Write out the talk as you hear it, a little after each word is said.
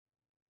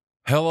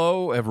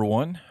Hello,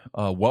 everyone.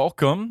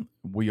 Welcome.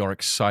 We are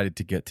excited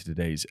to get to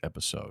today's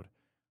episode.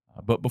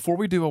 But before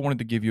we do, I wanted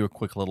to give you a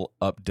quick little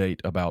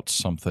update about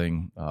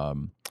something.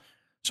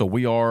 So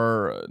we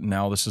are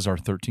now, this is our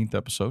 13th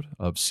episode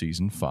of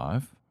season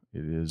 5.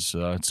 It is,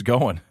 it's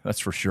going, that's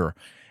for sure.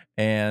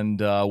 And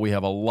we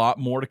have a lot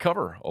more to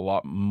cover, a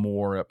lot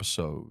more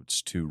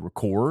episodes to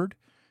record,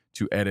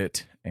 to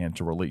edit, and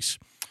to release.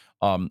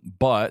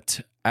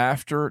 But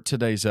after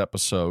today's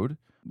episode,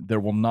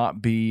 there will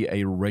not be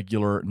a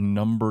regular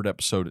numbered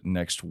episode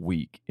next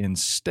week.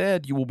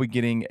 Instead, you will be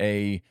getting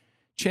a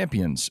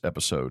Champions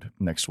episode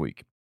next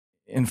week.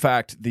 In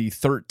fact, the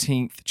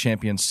 13th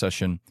Champions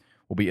session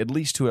will be at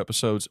least 2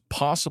 episodes,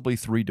 possibly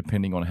 3,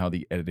 depending on how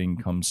the editing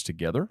comes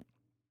together.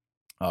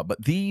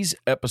 But these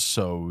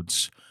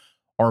episodes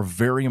are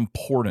very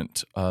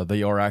important.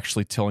 They are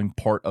actually telling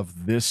part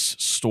of this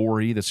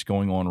story that's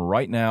going on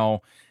right now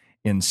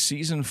in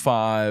Season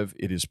 5.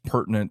 It is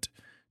pertinent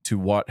to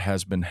what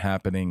has been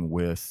happening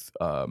with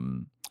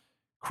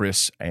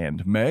Chris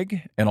and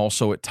Meg, and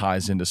also it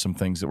ties into some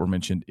things that were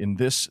mentioned in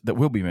this, that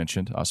will be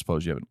mentioned, I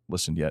suppose you haven't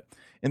listened yet,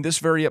 in this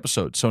very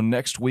episode. So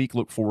next week,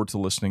 look forward to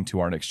listening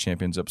to our next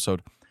Champions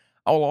episode.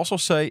 I will also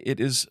say it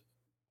is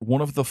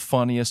one of the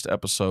funniest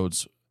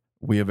episodes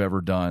we have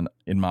ever done,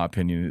 in my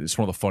opinion. It's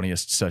one of the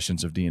funniest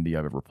sessions of D&D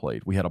I've ever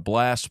played. We had a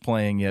blast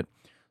playing it,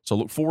 so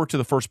look forward to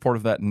the first part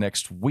of that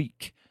next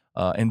week.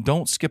 And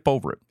don't skip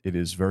over it. It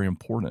is very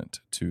important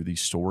to the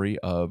story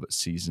of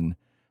Season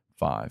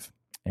 5.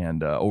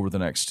 And over the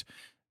next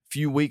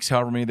few weeks,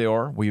 however many they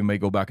are, we may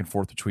go back and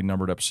forth between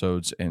numbered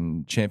episodes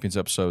and Champions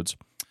episodes.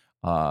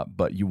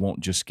 But you won't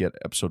just get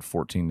episode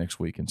 14 next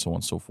week and so on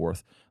and so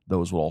forth.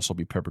 Those will also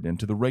be peppered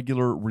into the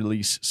regular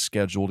release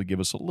schedule to give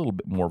us a little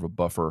bit more of a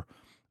buffer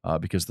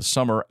because the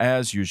summer,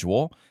 as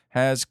usual,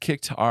 has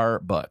kicked our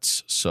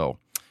butts. So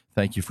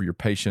thank you for your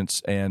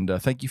patience, and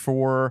thank you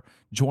for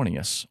joining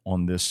us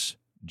on this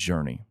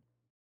journey.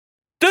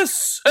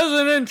 This is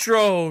an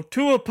intro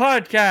to a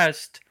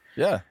podcast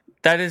Yeah.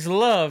 that is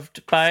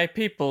loved by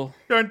people.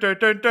 Dun, dun,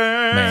 dun,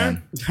 dun.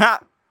 Man. Ha!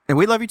 And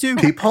we love you too.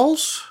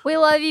 Peepholes? We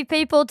love you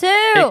people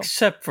too.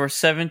 Except for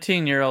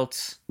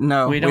 17-year-olds.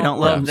 No, We don't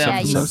love them. Yeah,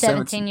 you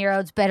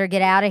 17-year-olds better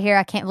get out of here.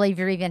 I can't believe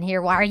you're even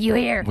here. Why are you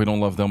here? We don't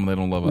love them, and they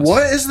don't love us.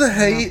 What is the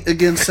hate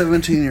against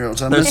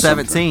 17-year-olds? They're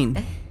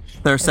 17.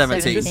 They're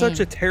 17. It's Such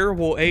a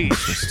terrible age.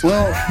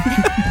 Well,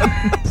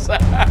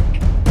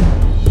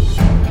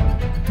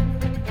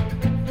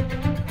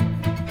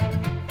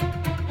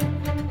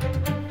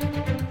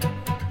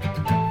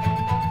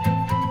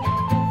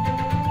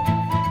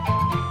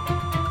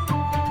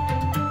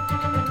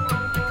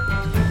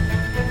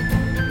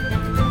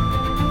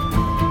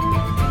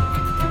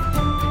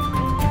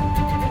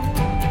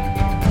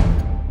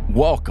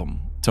 Welcome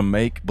to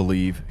Make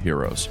Believe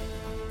Heroes,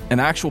 an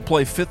actual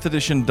play 5th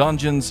edition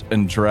Dungeons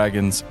and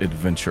Dragons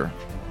adventure.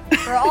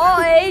 For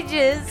all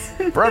ages.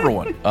 For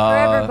everyone. For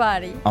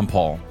everybody. I'm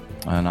Paul,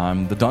 and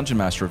I'm the Dungeon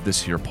Master of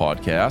this here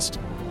podcast.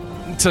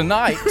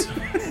 Tonight,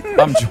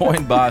 I'm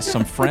joined by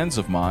some friends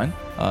of mine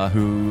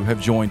who have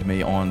joined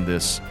me on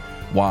this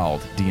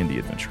wild D&D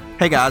adventure.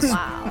 Hey guys,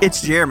 Wow.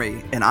 it's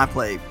Jeremy, and I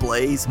play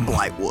Blaze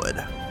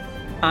Blightwood.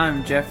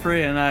 I'm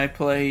Jeffrey, and I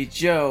play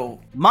Joe.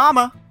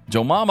 Mama!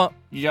 Joe Mama.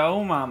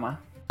 Yo, mama.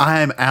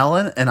 I'm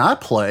Alan, and I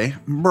play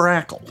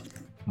Brackle.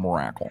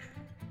 Miracle.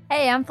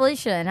 Hey, I'm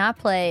Felicia, and I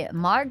play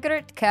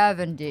Margaret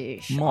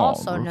Cavendish,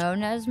 also Margaret.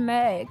 known as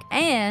Meg.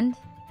 And,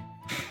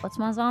 what's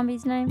my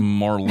zombie's name?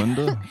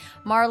 Marlinda.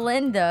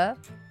 Marlinda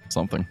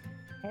Something.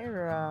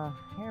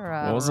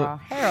 What was it?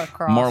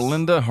 Heracross.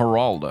 Marlinda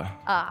Heralda.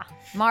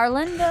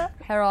 Marlinda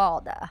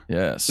Heralda.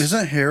 Yes.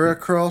 Isn't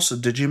Heracross a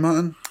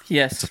Digimon? It's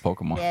Yes, a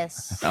Pokemon.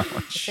 Yes. Oh,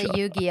 It's shut a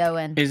Yu-Gi-Oh!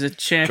 And he's a Go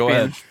champion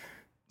ahead.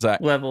 Zach.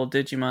 level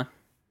Digimon.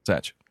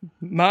 Zach.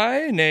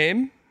 My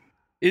name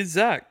is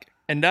Zach,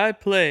 and I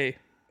play.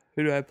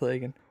 Who do I play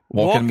again?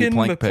 Walkin'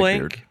 McPlank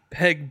McPlank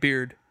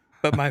Pegbeard.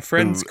 But my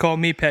friends call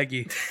me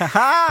Peggy.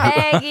 Ha!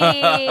 Peggy.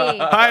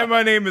 Hi,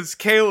 my name is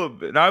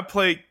Caleb, and I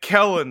play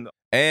Kellen.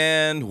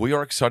 And we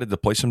are excited to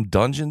play some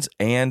Dungeons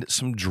and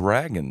some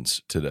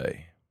Dragons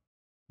today.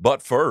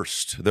 But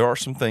first, there are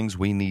some things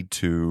we need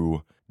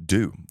to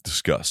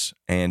discuss.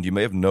 And you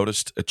may have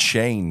noticed a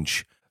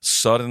change.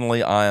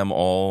 Suddenly, I am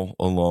all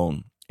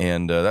alone.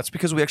 And that's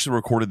because we actually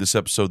recorded this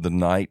episode the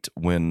night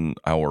when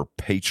our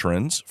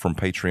patrons from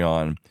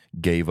Patreon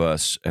gave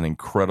us an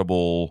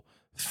incredible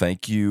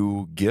thank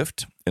you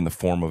gift in the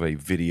form of a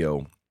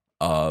video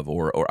of,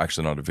 or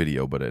actually not a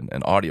video, but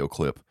an audio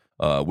clip.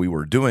 We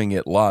were doing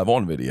it live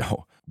on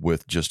video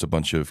with just a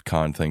bunch of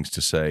kind things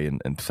to say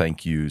and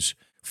thank yous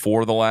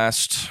for the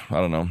last,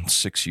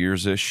 6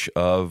 years-ish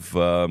of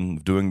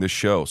doing this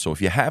show. So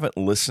if you haven't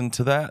listened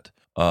to that,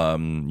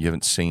 you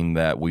haven't seen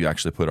that, we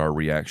actually put our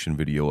reaction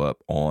video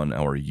up on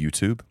our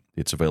YouTube.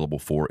 It's available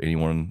for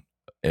anyone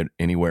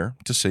anywhere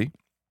to see.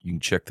 You can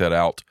check that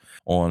out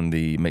on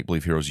the Make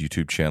Believe Heroes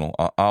YouTube channel.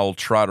 I'll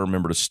try to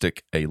remember to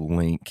stick a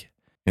link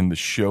in the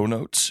show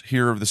notes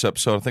here of this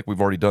episode. I think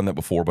we've already done that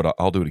before, but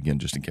I'll do it again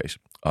just in case.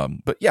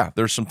 But yeah,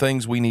 there's some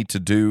things we need to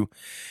do.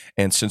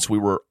 And since we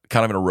were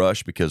kind of in a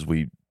rush because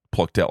we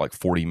plucked out like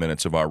 40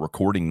 minutes of our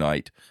recording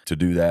night to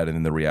do that and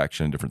then the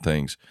reaction and different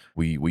things,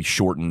 we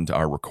shortened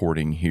our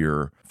recording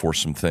here for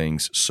some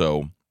things.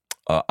 So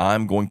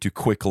I'm going to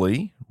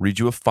quickly read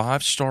you a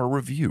 5-star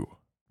review.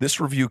 This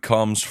review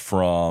comes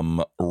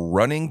from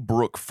Running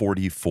Brook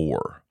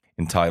 44,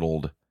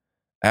 entitled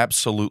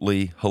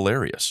Absolutely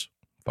Hilarious.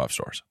 5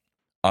 stars.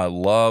 I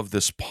love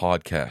this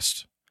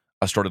podcast.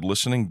 I started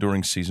listening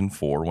during season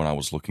 4 when I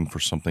was looking for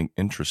something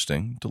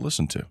interesting to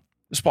listen to.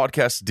 This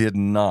podcast did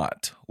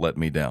not let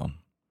me down.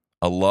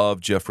 I love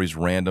Jeffrey's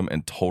random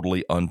and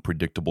totally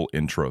unpredictable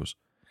intros.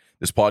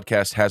 This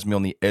podcast has me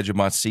on the edge of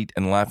my seat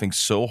and laughing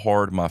so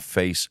hard my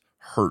face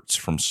hurts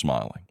from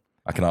smiling.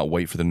 I cannot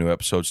wait for the new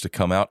episodes to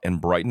come out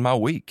and brighten my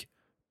week.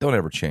 Don't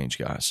ever change,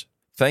 guys.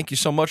 Thank you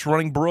so much,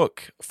 Running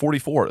Brook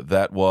 44.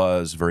 That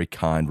was a very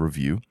kind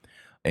review.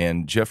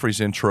 And Jeffrey's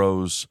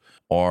intros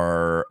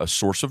are a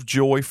source of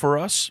joy for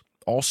us,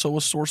 also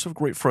a source of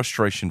great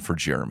frustration for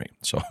Jeremy.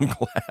 So I'm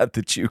glad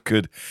that you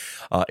could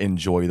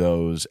enjoy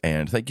those.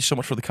 And thank you so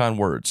much for the kind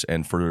words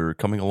and for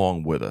coming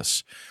along with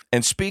us.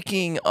 And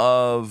speaking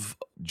of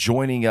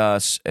joining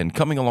us and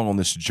coming along on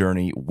this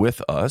journey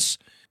with us,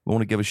 we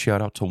want to give a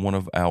shout out to one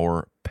of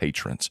our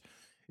patrons.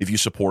 If you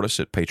support us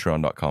at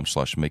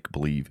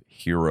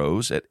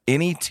patreon.com/makebelieveheroes at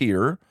any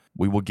tier,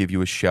 we will give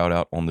you a shout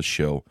out on the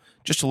show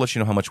just to let you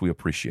know how much we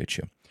appreciate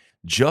you.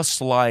 Just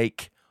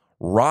like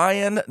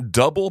Ryan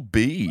Double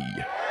B.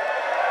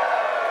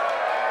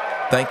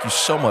 Thank you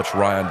so much,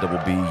 Ryan Double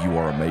B. You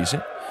are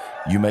amazing.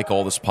 You make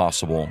all this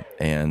possible,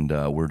 and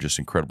we're just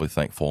incredibly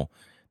thankful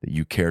that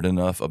you cared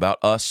enough about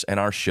us and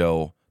our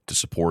show to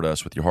support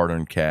us with your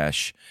hard-earned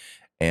cash.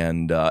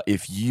 And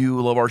if you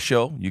love our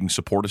show, you can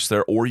support us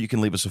there, or you can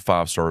leave us a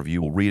 5-star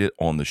review. We'll read it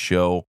on the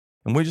show.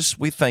 And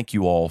we thank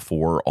you all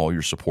for all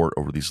your support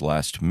over these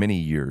last many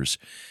years.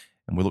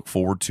 And we look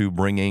forward to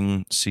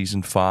bringing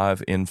season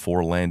 5 in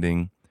for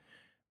landing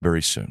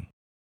very soon.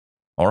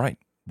 All right,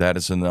 that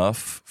is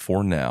enough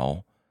for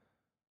now.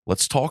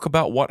 Let's talk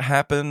about what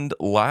happened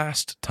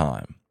last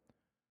time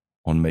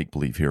on Make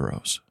Believe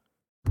Heroes.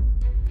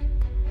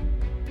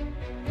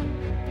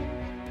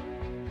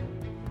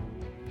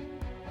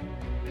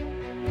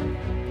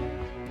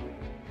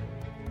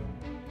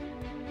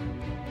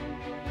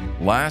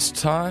 Last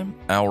time,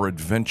 our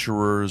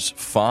adventurers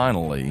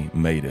finally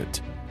made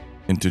it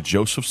into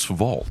Joseph's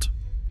vault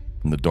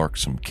in the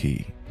Darksome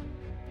Key.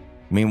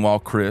 Meanwhile,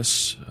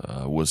 Chris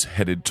was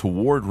headed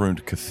toward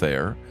Rune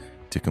Cather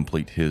to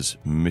complete his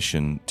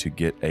mission to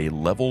get a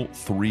level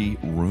 3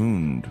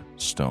 runed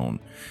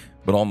stone.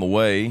 But on the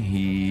way,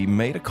 he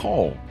made a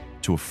call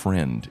to a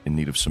friend in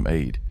need of some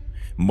aid.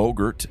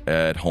 Mogert,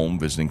 at home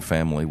visiting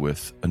family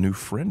with a new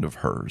friend of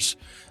hers,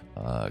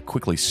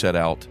 quickly set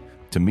out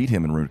to meet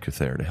him in Rune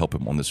Cather to help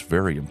him on this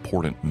very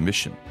important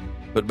mission.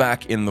 But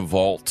back in the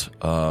vault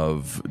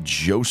of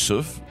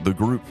Joseph, the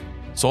group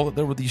saw that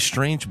there were these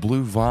strange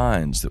blue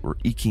vines that were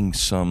eking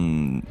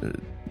some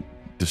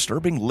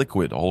disturbing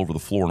liquid all over the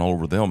floor and all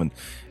over them, and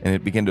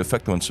it began to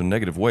affect them in some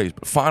negative ways.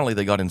 But finally,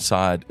 they got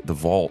inside the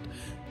vault,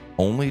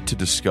 only to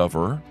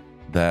discover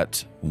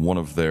that one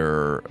of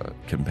their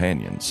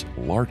companions,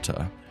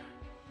 Larta,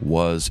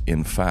 was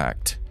in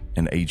fact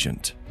an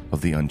agent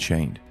of the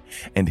Unchained.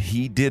 And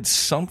he did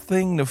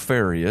something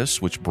nefarious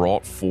which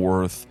brought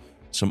forth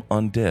some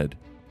undead,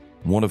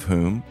 one of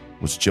whom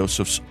was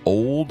Joseph's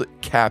old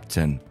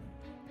captain,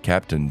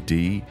 Captain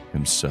D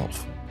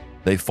himself.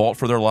 They fought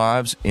for their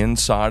lives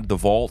inside the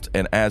vault,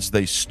 and as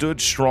they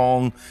stood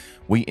strong,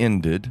 we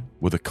ended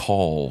with a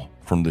call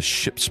from the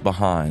ships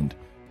behind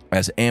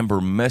as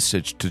Amber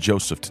messaged to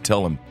Joseph to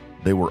tell him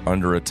they were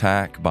under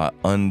attack by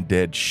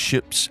undead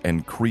ships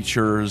and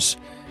creatures,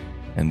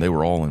 and they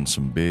were all in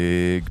some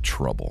big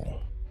trouble.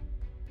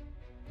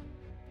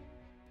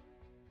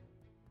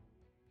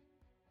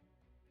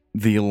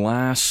 The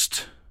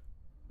last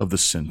of the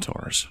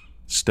centaurs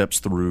steps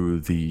through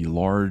the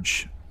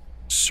large,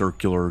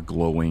 circular,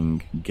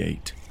 glowing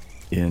gate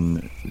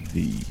in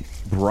the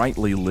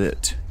brightly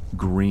lit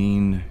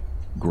green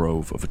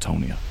grove of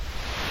Atonia.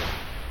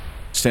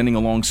 Standing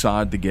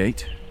alongside the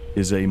gate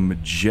is a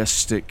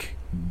majestic,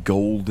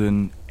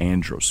 golden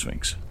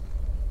Androsphinx.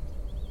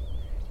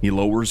 He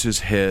lowers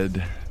his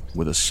head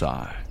with a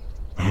sigh.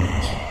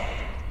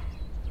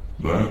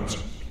 That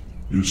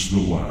is the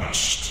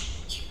last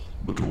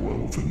little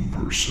elven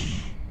person.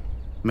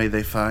 May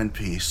they find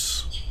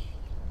peace.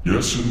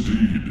 Yes,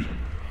 indeed.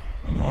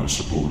 And I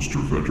suppose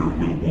Dervetter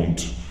will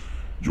want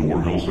your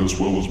help as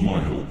well as my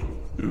help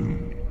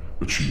in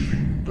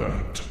achieving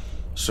that.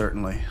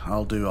 Certainly,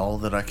 I'll do all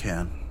that I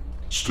can.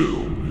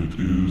 Still, it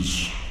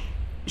is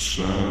a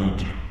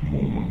sad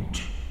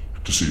moment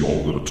to see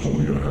all that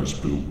Atonia has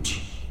built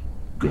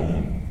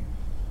gone.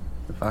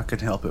 If I can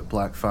help it,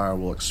 Blackfire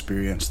will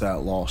experience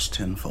that loss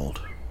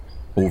tenfold.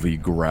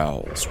 Ovi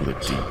growls with a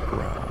deep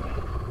growl.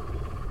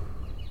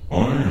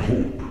 I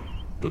hope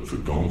that the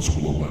gods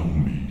will allow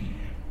me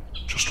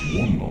just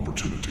one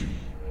opportunity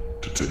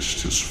to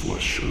taste his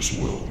flesh as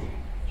well.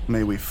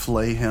 May we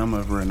flay him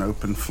over an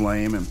open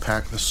flame and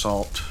pack the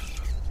salt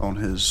on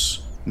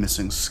his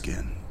missing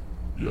skin.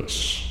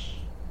 Yes,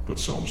 that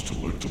sounds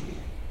delectable.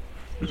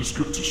 It is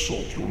good to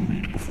salt your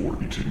meat before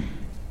eating.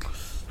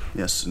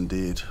 Yes,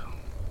 indeed.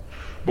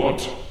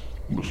 But,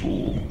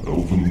 little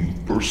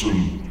elven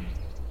person,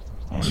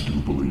 I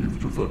do believe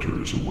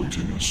Dervetter is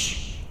awaiting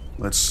us.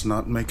 Let's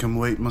not make him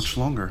wait much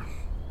longer.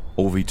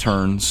 Ovi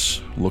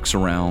turns, looks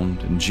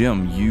around, and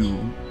Jim,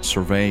 you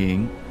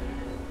surveying,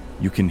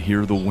 you can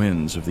hear the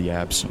winds of the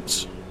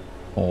absence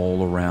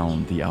all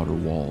around the outer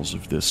walls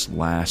of this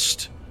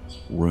last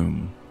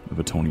room of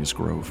Etonia's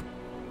Grove.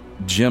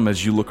 Jim,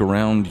 as you look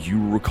around,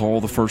 you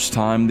recall the first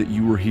time that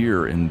you were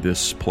here in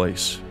this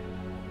place.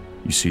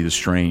 You see the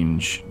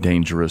strange,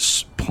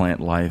 dangerous plant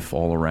life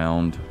all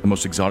around, the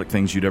most exotic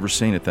things you'd ever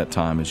seen at that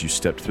time as you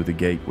stepped through the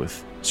gate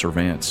with Sir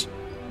Vance,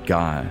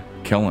 Guy,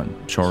 Kellen,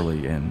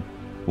 Charlie, and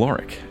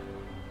Lorik,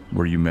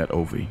 where you met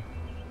Ovi.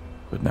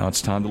 But now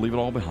it's time to leave it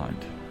all behind.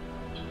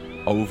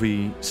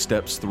 Ovi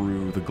steps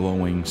through the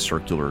glowing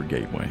circular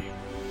gateway.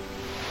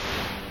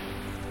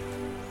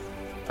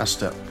 I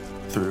step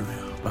through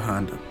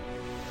behind him.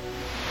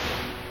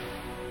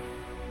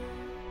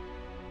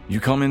 You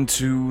come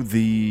into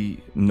the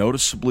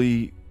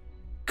noticeably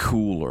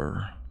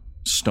cooler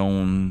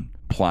stone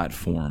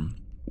platform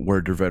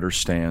where Dervetter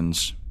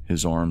stands,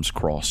 his arms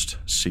crossed,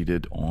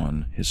 seated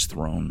on his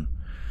throne,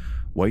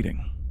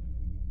 waiting.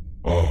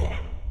 Ah,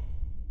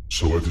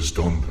 so it is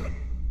done then.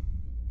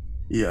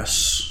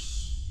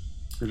 Yes,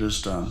 it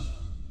is done.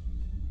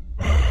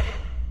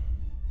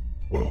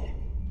 Well,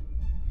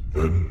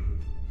 then,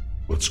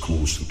 let's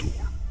close the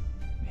door.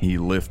 He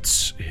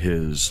lifts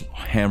his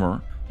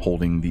hammer,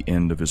 holding the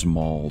end of his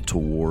maul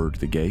toward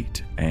the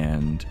gate,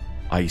 and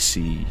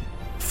icy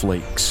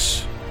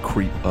flakes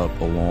creep up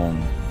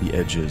along the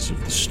edges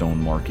of the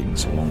stone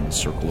markings along the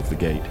circle of the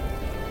gate.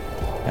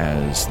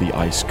 As the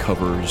ice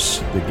covers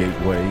the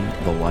gateway,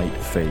 the light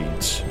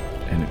fades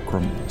and it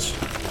crumbles.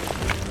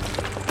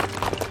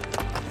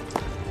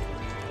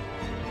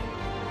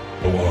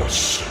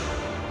 Alas,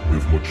 we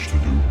have much to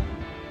do,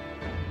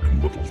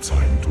 and little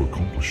time to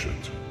accomplish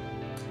it.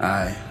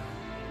 Aye.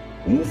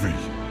 Ovi,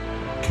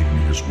 King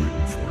is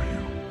waiting for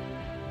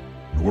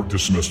you. You are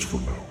dismissed for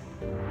now.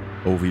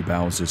 Ovi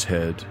bows his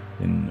head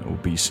in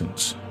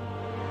obeisance.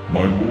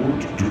 My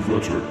lord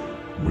Dervetter,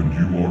 when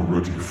you are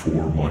ready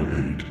for my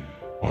aid,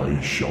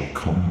 I shall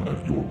come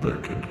at your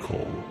beck and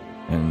call.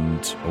 And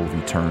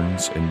Ovi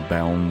turns and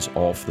bounds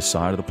off the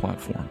side of the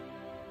platform,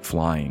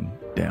 flying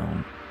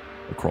down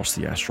across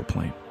the astral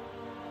plane.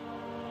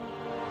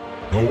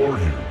 How are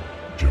you,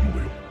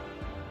 Jim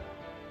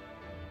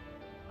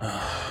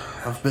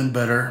I've been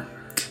better,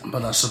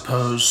 but I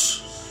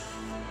suppose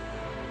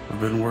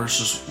I've been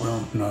worse as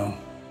well. No.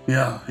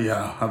 Yeah,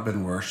 I've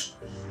been worse.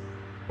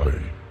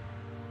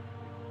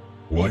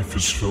 Life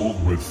is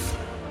filled with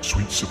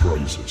sweet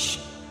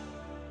surprises.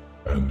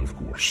 And, of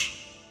course,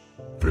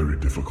 very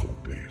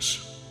difficult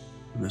days.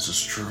 This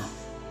is true.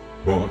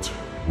 But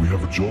we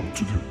have a job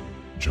to do,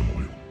 Jim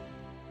O'Leary.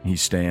 He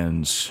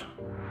stands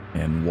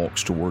and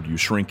walks toward you,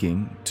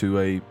 shrinking to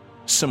a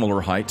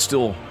similar height,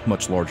 still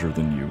much larger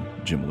than you,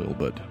 Jim O'Leary,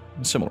 but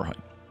similar height.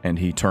 And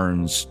he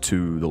turns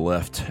to the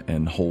left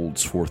and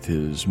holds forth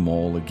his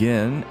maul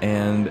again,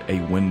 and a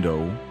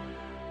window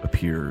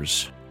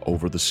appears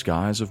over the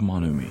skies of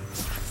Monumi.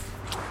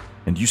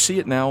 And you see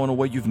it now in a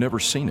way you've never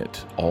seen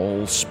it,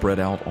 all spread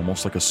out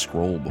almost like a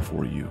scroll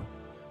before you,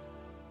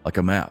 like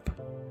a map,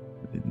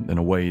 in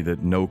a way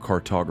that no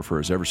cartographer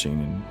has ever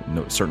seen,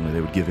 and certainly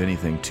they would give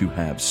anything to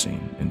have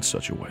seen in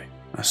such a way.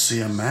 I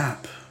see a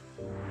map.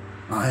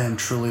 I am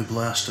truly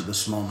blessed at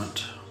this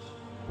moment.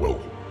 Well,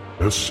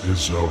 this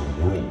is our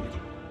world,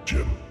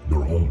 Jim,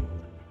 your home.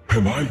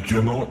 And I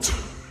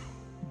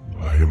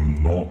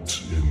am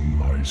not in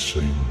my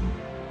same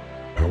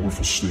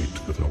powerful state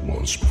that I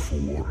was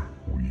before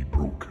we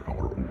broke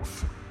our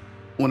oath.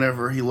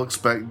 Whenever he looks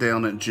back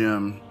down at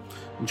Jim,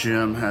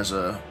 Jim has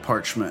a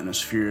parchment and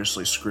is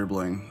furiously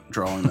scribbling,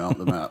 drawing out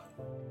the map.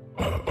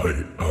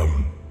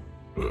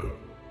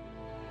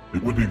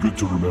 It would be good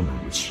to remember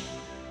this.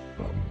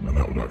 And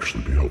that would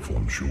actually be helpful,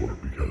 I'm sure,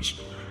 because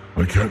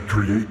I can't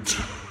create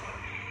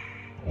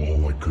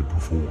all I could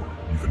before,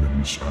 even in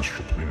this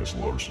astral plane as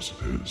large as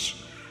it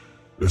is.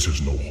 This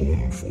is no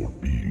home for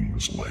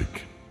beings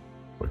like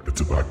the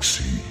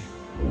Tabaxi,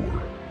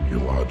 or the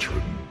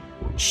Eladrin,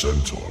 or the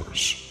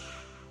Centaurs,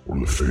 or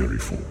the Fairy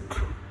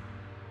Folk.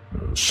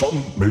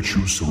 Some may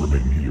choose to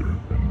remain here,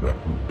 and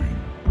that would be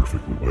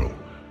perfectly well.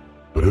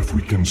 But if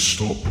we can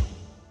stop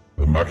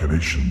the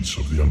machinations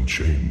of the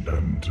Unchained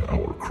and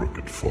our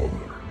crooked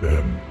father,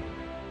 then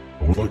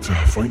I would like to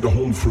find a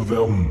home for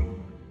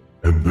them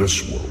in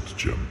this world,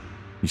 Jim.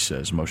 He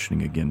says,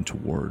 motioning again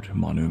toward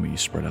Monumi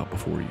spread out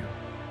before you.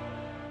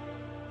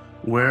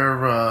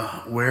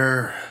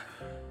 Where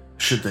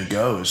should they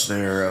go? Is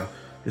there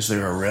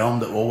a realm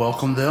that will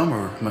welcome them,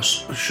 or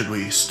should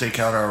we stake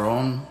out our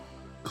own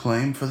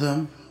claim for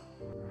them?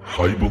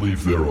 I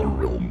believe there are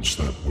realms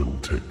that will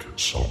take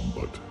some,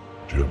 but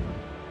Jim,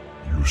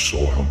 You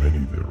saw how many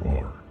there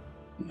are.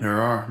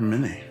 There are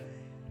many.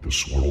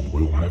 This world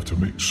will have to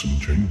make some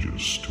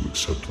changes to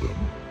accept them.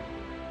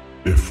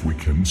 If we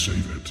can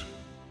save it.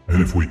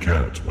 And if we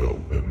can't, well,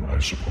 then I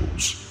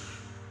suppose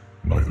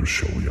neither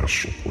shall the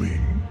astral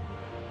plane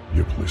be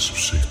a place of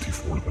safety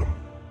for them.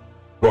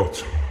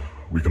 But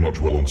we cannot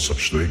dwell on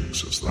such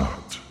things as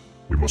that.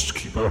 We must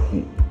keep our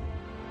hope,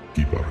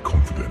 keep our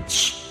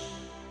confidence,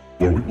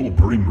 for we will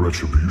bring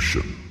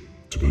retribution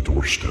to the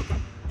doorstep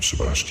of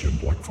Sebastian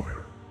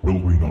Blackfire. Will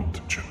we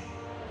not, Jim?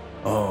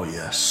 Oh,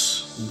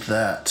 yes.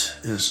 That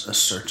is a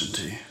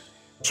certainty.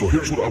 So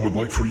here's what I would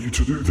like for you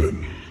to do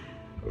then.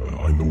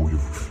 I know you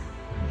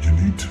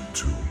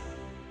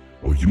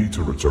need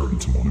to return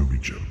to Monumi,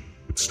 Jim.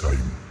 It's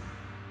time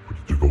for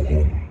you to go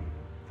home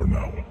for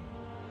now.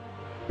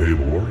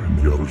 Eivor and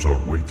the others are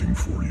waiting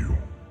for you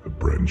at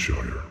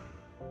Branshire.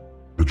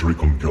 The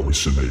Dracon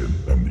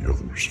Galisinaean and the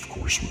others, of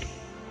course,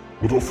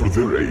 would offer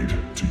their aid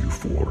to you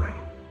for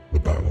the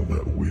battle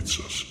that awaits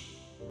us.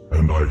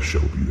 And I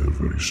shall be there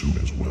very soon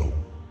as well.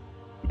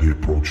 The day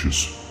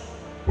approaches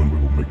when we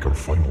will make our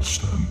final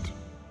stand.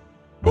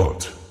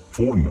 But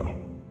for now,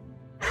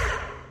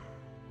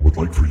 I would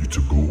like for you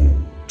to go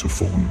to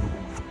Fallen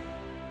Grove.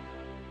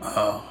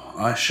 Oh,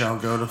 I shall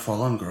go to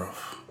Fallen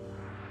Grove.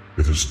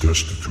 It is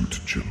destitute,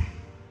 Jim,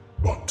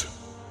 but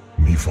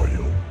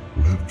Nephiel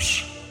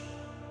lives.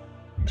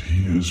 And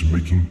he is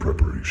making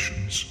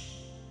preparations.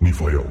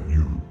 Nephiel,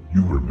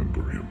 you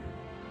remember him.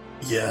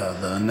 Yeah,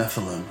 the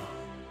Nephilim.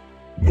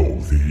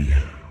 No,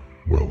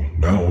 well,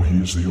 now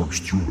he is the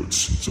Archdruid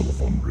since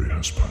Elevandre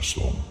has passed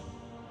on.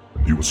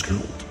 And he was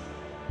killed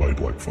by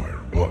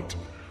Blackfire, but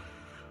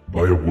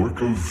by a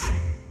work of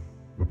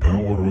the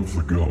power of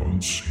the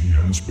gods, he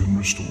has been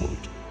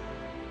restored.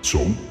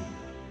 So,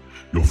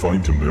 you'll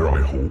find him there,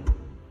 I hope,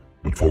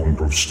 but Fallen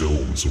Grove still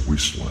is a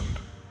wasteland.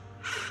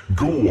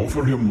 Go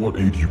offer him what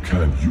aid you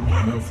can. You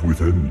have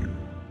within you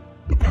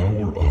the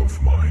power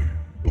of my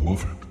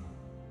beloved.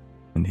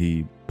 And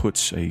he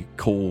puts a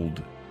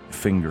cold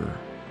finger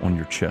on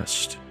your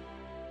chest,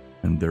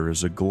 and there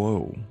is a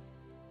glow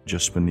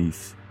just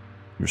beneath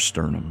your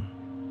sternum.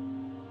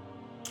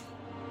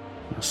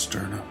 The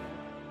sternum.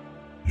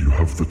 You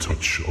have the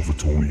touch of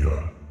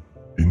Atonia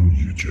in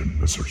you, Jin,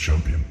 as our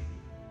champion.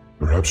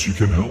 Perhaps you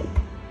can help.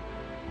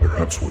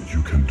 Perhaps what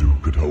you can do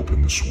could help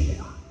in this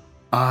war.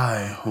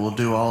 I will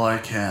do all I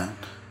can.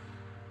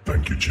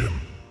 Thank you,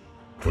 Jim,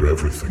 for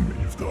everything that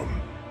you've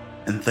done.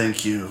 And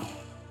thank you.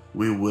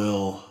 We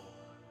will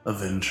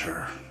avenge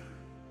her.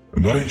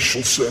 And I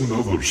shall send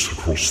others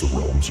across the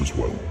realms as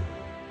well.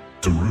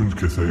 To Rune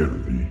Cathair,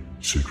 the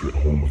sacred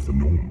home of the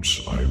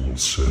gnomes, I will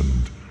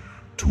send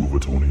two of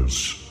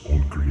Atonia's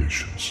own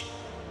creations.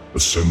 A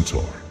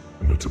centaur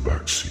and a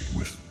tabaxi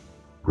with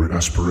great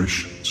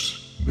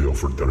aspirations. They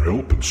offered their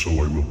help, and so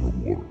I will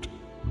reward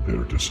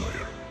their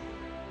desire.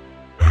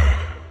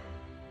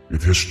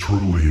 It is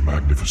truly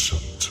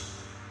magnificent,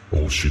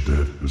 all she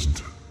did, isn't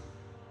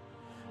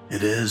it?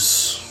 It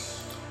is.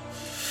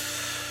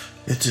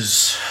 It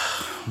is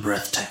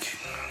breathtaking.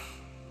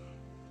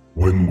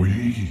 When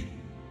we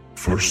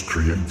first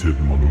created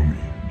Monumi,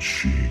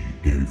 she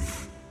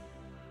gave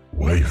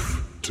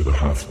life to the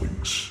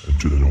halflings and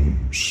to the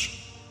gnomes.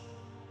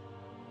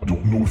 I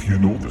don't know if you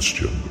know this,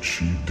 Jim, but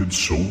she did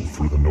so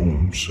for the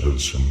gnomes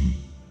as an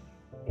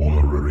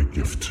honorary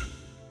gift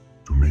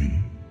to me,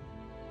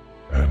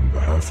 and the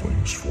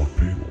halflings for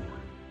Paylor.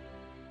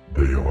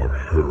 They are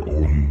her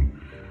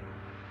own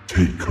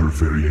her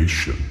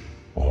variation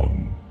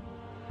on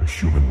a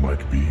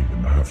human-like being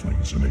in the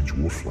halflings and a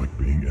dwarf-like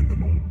being in the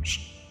gnomes.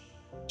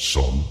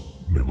 Some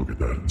may look at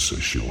that and say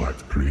she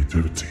lacked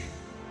creativity.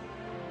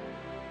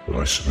 But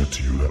I submit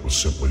to you that was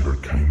simply her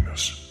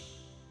kindness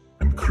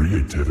and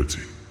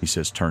creativity. He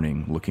says,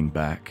 turning, looking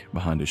back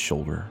behind his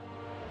shoulder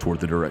toward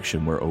the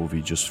direction where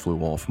Ovi just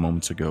flew off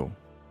moments ago.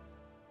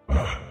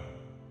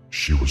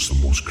 She was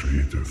the most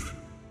creative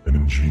and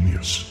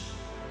ingenious.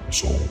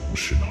 That's all, was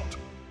she not?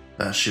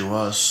 That she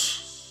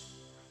was.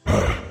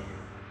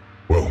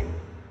 Well,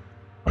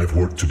 I've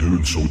work to do,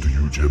 and so do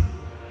you, Jim.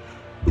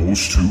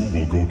 Those two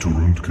will go to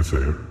Rune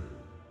Cathair,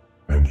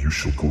 and you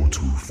shall go to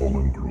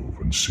Fallen Grove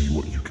and see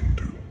what you can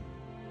do.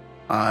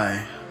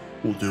 I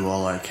will do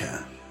all I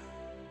can,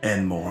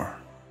 and more.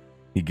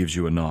 He gives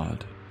you a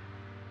nod.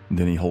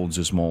 Then he holds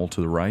his maul to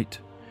the right,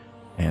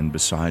 and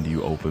beside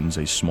you opens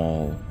a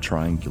small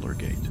triangular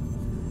gate.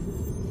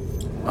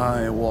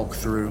 I walk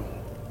through.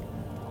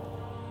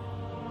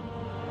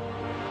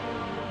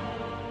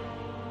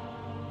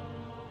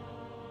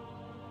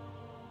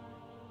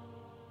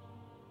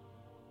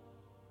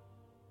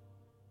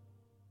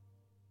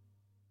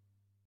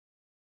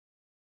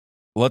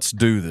 Let's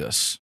do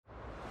this.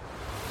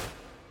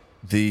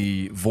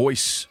 The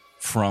voice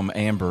from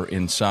Amber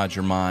inside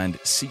your mind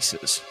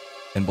ceases.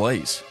 And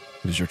Blaze,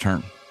 it is your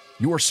turn.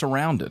 You are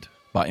surrounded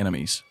by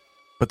enemies,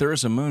 but there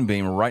is a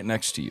moonbeam right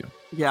next to you.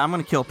 Yeah, I'm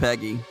gonna kill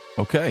Peggy.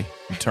 Okay,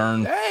 you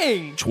turn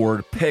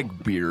toward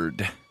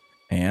Pegbeard,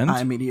 and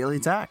I immediately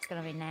attack. It's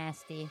gonna be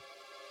nasty.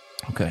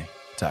 okay,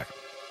 attack.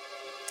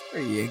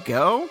 There you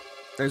go.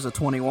 There's a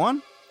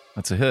 21,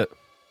 That's a hit.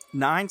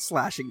 9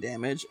 slashing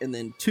damage, and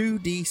then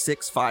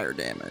 2d6 fire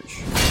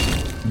damage.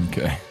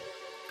 Okay.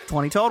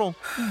 20 total.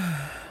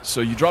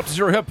 So you dropped to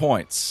 0 hit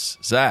points.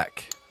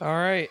 Zach, All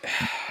right.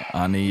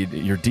 I need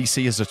your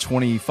DC is a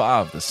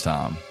 25 this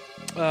time.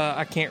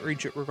 I can't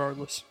reach it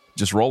regardless.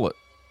 Just roll it.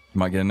 You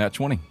might get a nat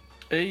 20.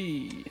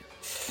 Hey.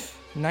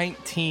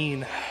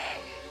 19.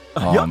 Oh,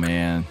 Yuck.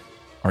 man.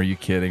 Are you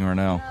kidding right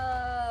now?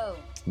 Oh.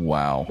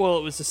 Wow. Well,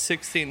 it was a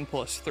 16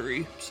 plus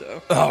 3,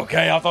 so.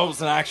 Okay, I thought it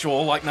was an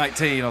actual,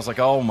 19. I was like,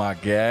 oh, my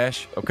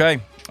gosh.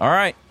 Okay. All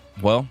right.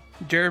 Well,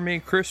 Jeremy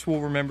and Chris will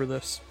remember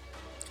this.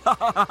 with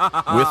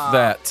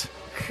that,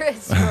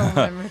 Chris will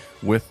remember.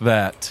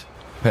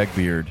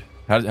 Pegbeard,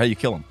 how you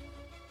kill him?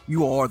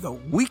 You are the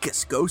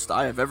weakest ghost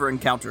I have ever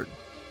encountered.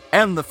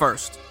 And the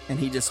first. And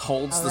he just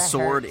holds Oh, the that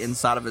sword hurts.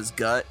 inside of his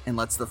gut and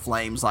lets the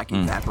flames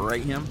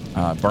evaporate him.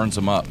 Burns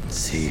him up.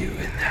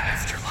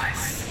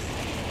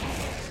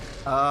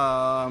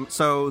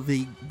 So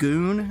the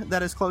goon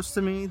that is close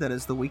to me, that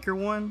is the weaker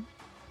one,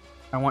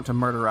 I want to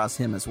murderize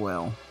him as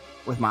well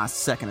with my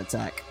second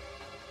attack.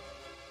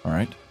 All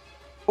right.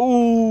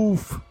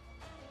 Oof.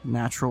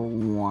 Natural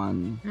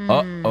 1.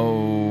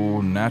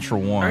 Uh-oh,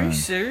 natural 1. Are you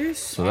serious?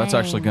 So that's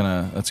actually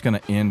gonna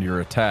end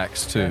your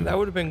attacks too. That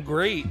would have been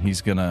great.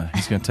 He's gonna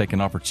take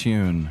an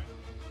opportune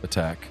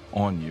attack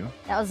on you.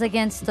 That was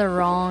against the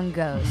wrong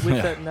ghost.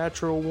 With that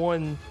natural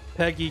 1,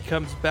 Peggy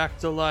comes back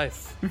to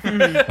life.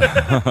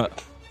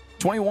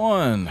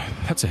 21.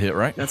 That's a hit,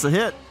 right? That's a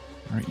hit.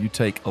 All right. You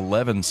take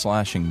 11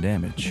 slashing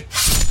damage,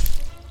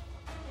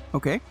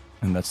 Okay.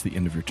 and that's the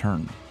end of your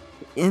turn.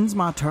 Ends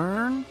my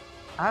turn.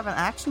 I have an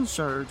action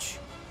surge.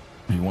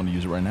 You want to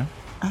use it right now?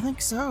 I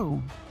think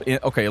so.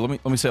 Okay.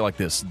 Let me say it like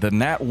this: the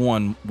nat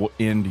 1 will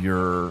end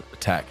your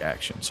attack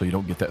action, so you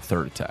don't get that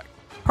third attack.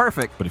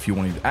 Perfect. But if you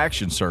want to use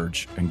action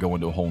surge and go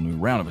into a whole new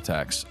round of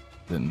attacks,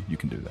 then you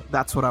can do that.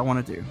 That's what I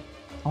want to do.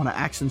 I want to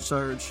action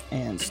surge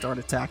and start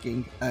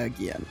attacking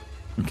again.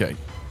 Okay.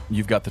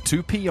 You've got the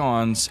 2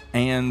 peons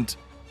and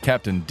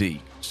Captain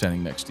D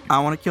standing next to you. I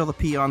want to kill the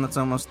peon that's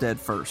almost dead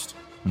first.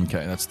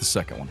 Okay, that's the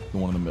second one, the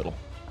one in the middle.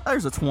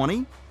 There's a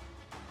 20.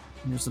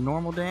 Here's the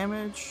normal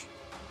damage.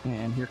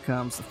 And here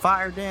comes the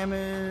fire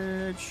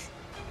damage.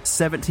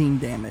 17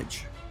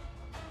 damage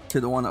to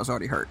the one that was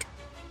already hurt.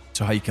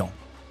 So how you kill him?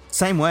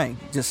 Same way.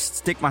 Just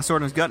stick my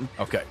sword in his gut. And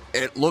Okay.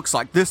 it looks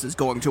like this is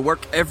going to work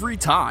every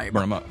time.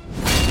 Burn him up.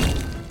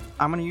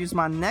 I'm going to use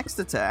my next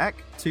attack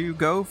to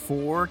go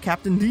for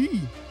Captain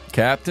D.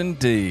 Captain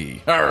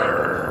D.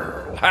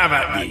 How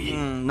about me?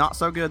 Not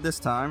so good this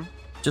time.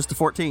 Just a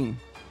 14.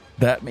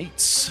 That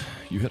meets.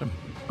 You hit him.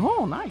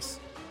 Oh, nice.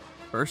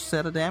 First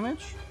set of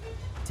damage.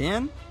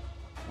 10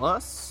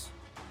 plus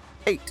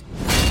 8.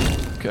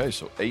 Okay,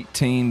 so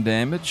 18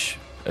 damage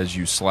as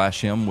you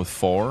slash him with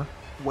 4.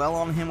 Well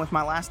on him with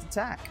my last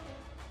attack.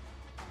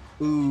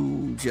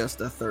 Ooh,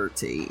 just a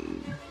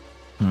 13.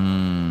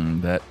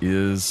 That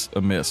is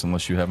a miss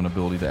unless you have an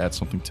ability to add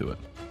something to it.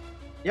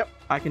 Yep,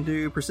 I can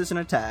do precision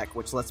attack,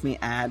 which lets me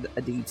add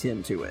a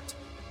d10 to it.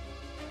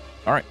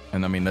 All right,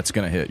 and I mean that's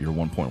going to hit. You're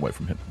 1 point away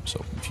from hitting him.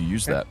 So if you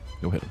use that,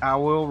 you'll hit him. I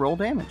will roll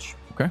damage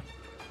Okay.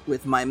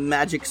 with my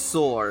magic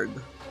sword.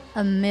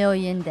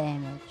 1,000,000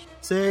 damage.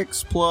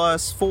 6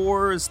 plus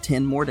 4 is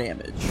 10 more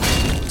damage.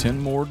 10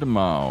 more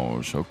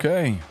damage.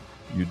 Okay.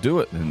 You do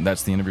it, and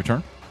that's the end of your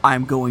turn.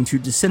 I'm going to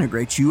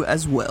disintegrate you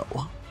as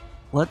well.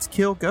 Let's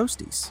kill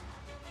ghosties.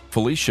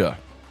 Felicia,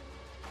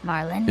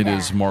 Marlinda. it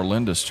is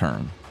Marlinda's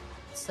turn.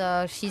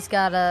 So she's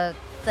got a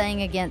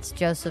thing against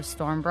Joseph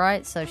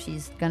Stormbright, so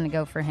she's going to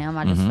go for him.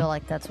 I just feel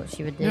like that's what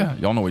she would do. Yeah,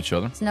 y'all know each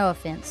other. It's no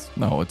offense.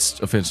 No, it's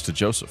offense to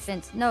Joseph.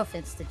 No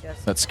offense to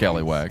Joseph. That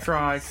scallywag.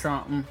 Try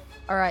something.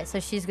 All right, so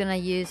she's going to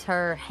use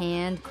her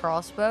hand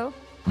crossbow.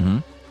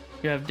 You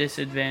have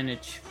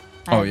disadvantage.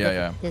 I Oh, have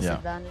yeah.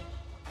 Disadvantage.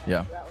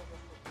 Yeah,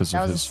 because That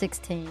of was a his.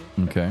 16.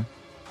 Okay,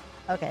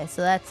 Okay,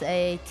 so that's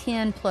a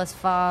 10 plus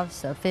 5,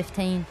 so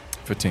 15.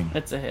 15.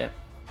 That's a hit.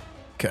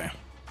 Okay,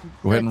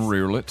 go ahead and That's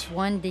reroll it.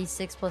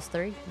 1d6 plus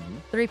 3.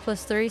 3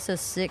 plus 3, so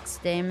 6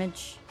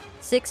 damage.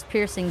 6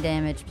 piercing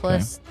damage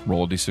plus Okay.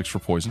 Roll a d6 for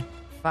poison.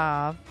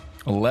 5.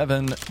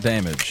 11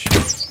 damage.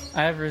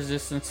 I have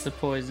resistance to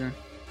poison.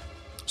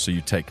 So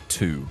you take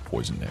 2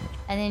 poison damage.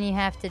 And then you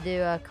have to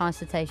do a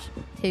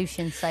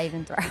constitution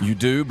saving throw. You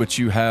do, but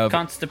you have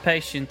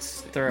Constipation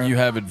throw. you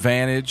have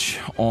advantage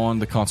on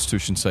the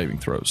Constitution saving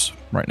throws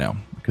right now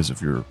because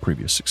of your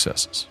previous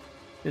successes.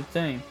 Good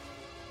thing.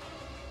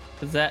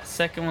 Because that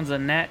second one's a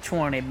nat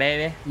 20,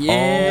 baby. Oh,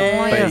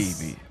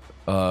 Nice. baby.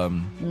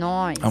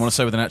 Nice. I want to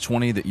say with a nat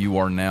 20 that you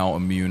are now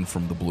immune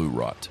from the blue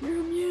rot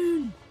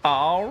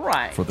All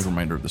right. for the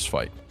remainder of this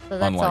fight. So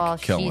that's Unlike all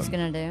Kellen. she's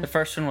going to The do.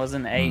 first one was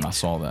an 8. I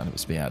saw that. It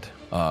was bad.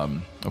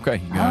 Okay,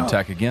 you going to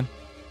attack again?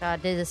 I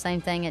do the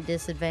same thing at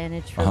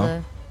disadvantage for Uh-huh.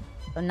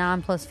 the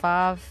 9 plus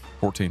 5.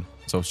 14.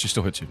 So she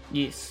still hits you.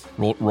 Yes.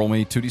 Roll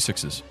me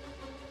 2d6s.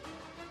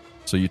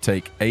 So you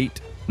take 8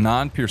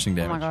 non-piercing Oh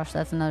damage, my gosh,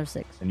 that's another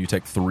 6. and you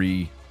take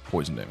 3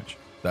 poison damage.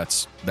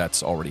 That's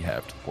already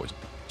halved poison.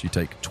 So you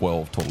take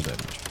 12 total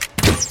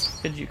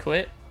damage. Could you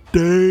quit?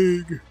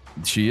 Dang.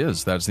 She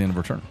is. That's the end of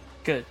her turn.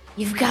 Good.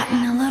 You've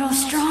gotten a little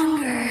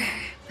stronger,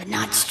 but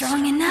not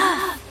strong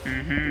enough.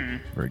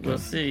 Very good. We'll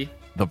see.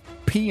 The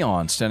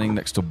peon standing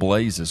next to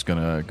Blaze is going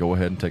to go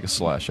ahead and take a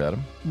slash at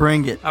him.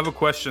 Bring it. I have a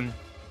question.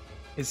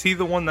 Is he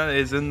the one that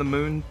is in the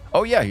moon?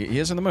 Oh, yeah, he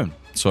is in the moon.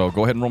 So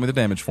go ahead and roll me the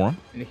damage for him.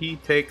 And he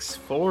takes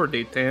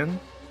 4d10.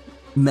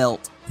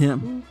 Melt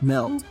him.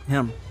 Melt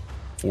him.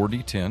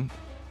 4d10.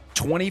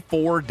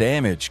 24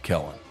 damage,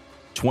 Kellen.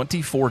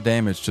 24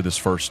 damage to this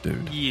first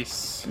dude.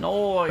 Yes.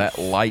 Nice. That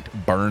light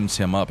burns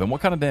him up. And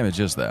what kind of damage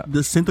is that?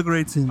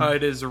 Disintegrates him.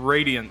 It is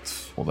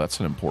radiant. Well, that's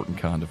an important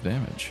kind of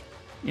damage.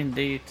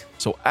 Indeed.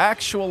 So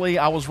actually,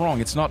 I was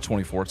wrong. It's not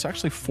 24. It's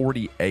actually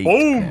 48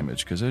 Boom.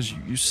 damage. Because as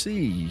you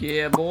see,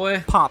 Yeah,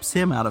 boy. Pops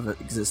him out of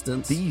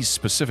existence. these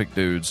specific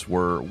dudes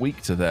were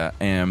weak to that.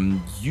 And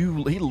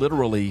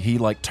he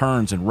like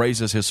turns and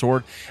raises his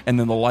sword. And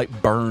then the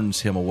light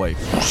burns him away.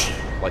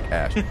 Like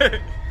ash.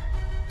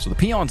 So the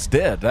peon's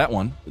dead, that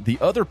one. The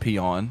other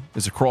peon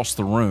is across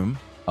the room.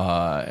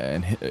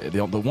 And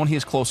the one he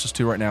is closest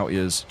to right now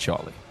is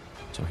Charlie.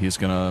 So he's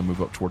going to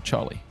move up toward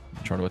Charlie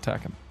and try to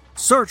attack him.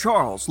 Sir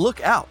Charles,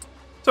 look out.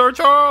 Sir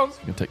Charles!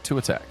 He's going to take 2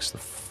 attacks. The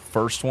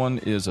first one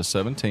is a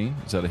 17.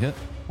 Is that a hit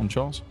on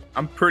Charles?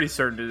 I'm pretty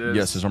certain it is.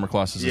 Yes, his armor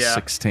class is a Yeah.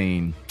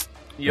 16.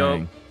 Yup.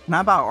 Dang. Can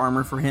I buy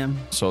armor for him?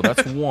 So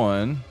that's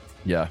one.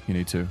 Yeah, you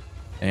need to.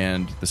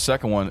 And the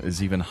second one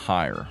is even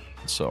higher.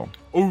 So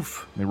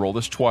Oof. let me roll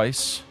this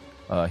twice.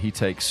 He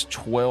takes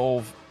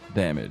 12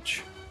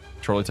 damage.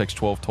 Charlie takes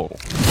 12 total.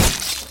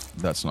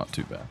 That's not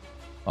too bad.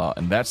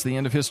 And that's the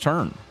end of his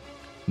turn.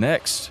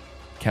 Next,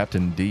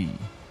 Captain D.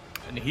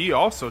 And he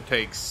also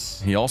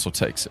takes He also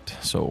takes it.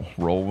 So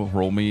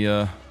roll me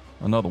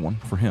another one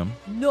for him.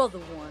 Another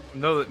one.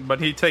 no, but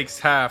he takes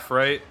half,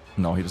 right?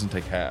 No, he doesn't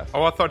take half.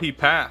 Oh, I thought he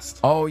passed.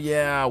 Oh,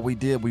 yeah, we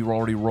did. We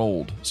already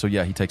rolled. So,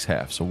 yeah, he takes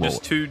half. So roll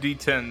Just it.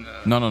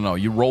 2d10. No.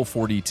 You roll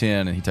 4d10,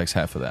 and he takes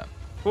half of that.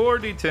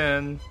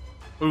 4d10.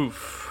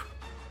 Oof.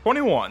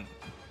 21.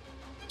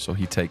 So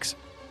he takes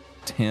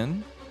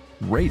 10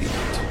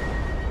 radiant.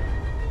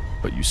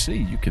 But you see,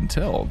 you can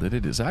tell that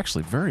it is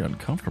actually very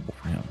uncomfortable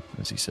for him,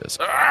 as he says,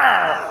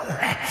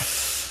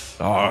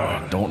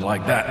 don't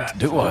like that,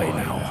 do I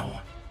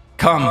now?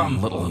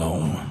 Come, little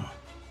gnome.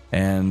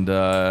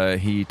 And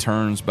he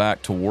turns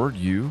back toward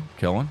you,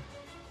 Kellen,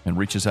 and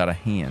reaches out a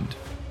hand.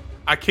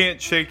 I can't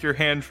shake your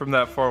hand from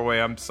that far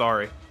away. I'm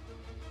sorry.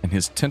 And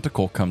his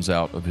tentacle comes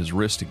out of his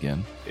wrist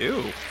again.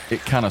 Ew.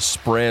 It kind of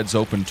spreads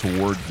open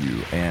toward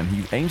you, and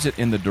he aims it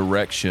in the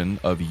direction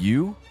of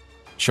you,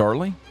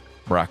 Charlie,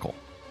 Brackle,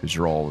 because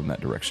you're all in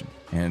that direction.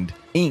 And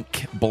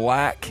ink,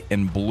 black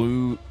and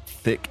blue,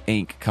 thick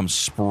ink comes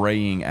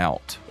spraying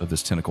out of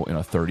this tentacle in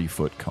a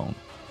 30-foot cone.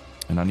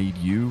 And I need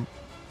you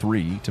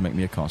 3 to make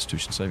me a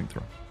Constitution saving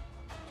throw.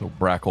 So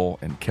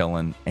Brackle and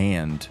Kellen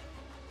and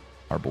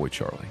our boy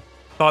Charlie.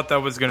 Thought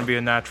that was going to be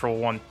a natural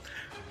one.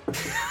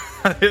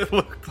 It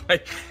looked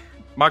like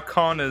my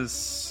con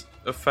is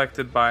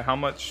affected by how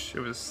much? It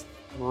was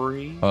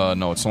 3?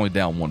 No, it's only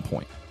down 1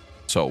 point.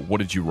 So what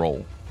did you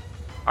roll?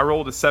 I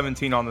rolled a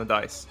 17 on the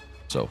dice.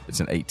 So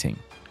it's an 18.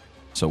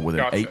 So with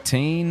an Gotcha.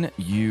 18,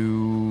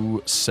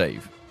 you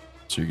save.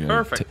 So you're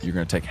Perfect. You're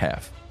gonna take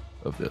half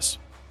of this.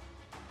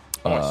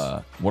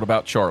 Nice. What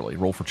about Charlie?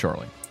 Roll for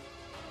Charlie.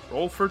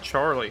 Roll for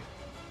Charlie.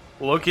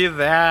 Look at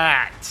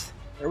that.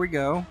 There we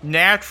go.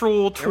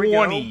 Natural we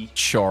go. 20.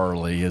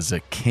 Charlie is a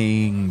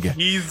king.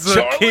 He's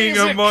the king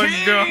among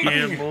gods.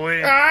 Yeah,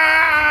 boy.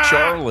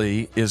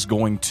 Charlie is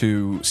going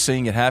to,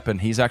 seeing it happen,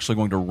 he's actually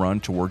going to run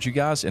towards you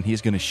guys, and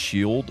he's going to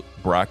shield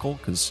Brackle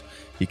because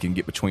he can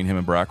get between him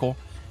and Brackle.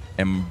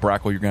 And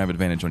Brackle, you're going to have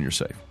advantage on your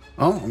save.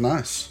 Oh,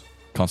 nice.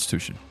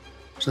 Constitution.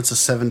 So that's a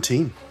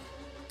 17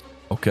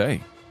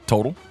 Okay.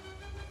 Total.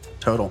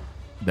 total.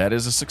 That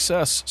is a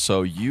success.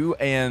 So you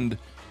and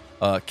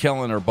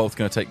Kellen are both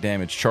going to take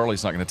damage.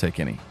 Charlie's not going to take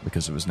any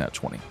because of his nat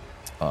 20,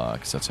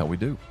 because that's how we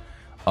do.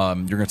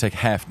 You're going to take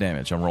half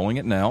damage. I'm rolling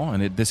it now,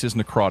 and this is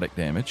necrotic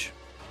damage.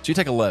 So you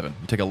take 11.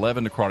 You take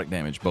 11 necrotic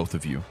damage, both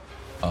of you,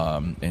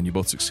 and you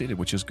both succeeded,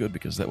 which is good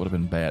because that would have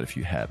been bad if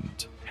you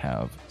hadn't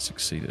have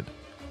succeeded.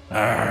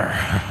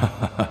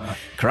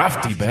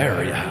 Crafty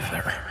bear you have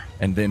there.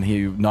 And then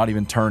he, not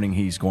even turning,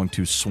 he's going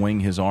to swing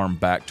his arm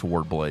back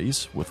toward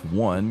Blaze with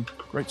one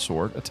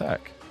greatsword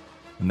attack.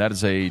 And that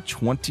is a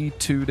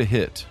 22 to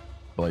hit.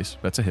 Blaze,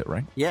 that's a hit,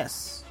 right?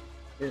 Yes.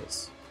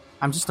 Yes.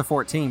 I'm just a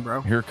 14,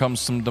 bro. Here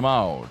comes some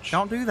damage.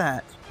 Don't do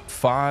that.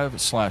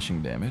 5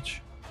 slashing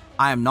damage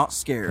I am not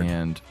scared.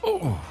 and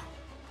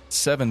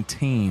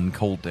 17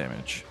 cold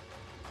damage.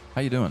 How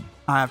you doing?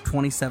 I have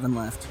 27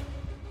 left.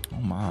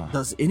 Oh my.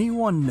 Does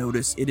anyone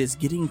notice it is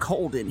getting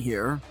cold in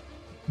here?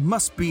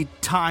 Must be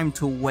time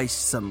to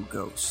waste some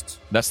ghost.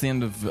 That's the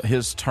end of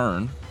his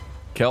turn.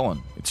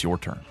 Kellen, it's your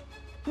turn.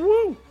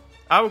 Woo!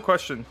 I have a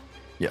question.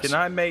 Yes. Can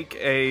I make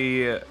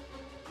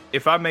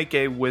if I make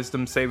a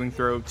wisdom saving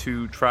throw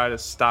to try to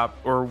stop,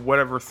 or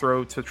whatever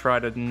throw to try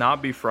to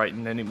not be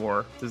frightened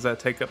anymore, does that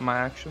take up my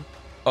action?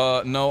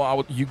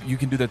 No, you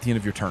can do that at the end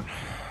of your turn.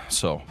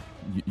 So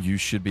You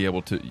should be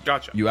able to.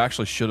 Gotcha. You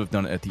actually should have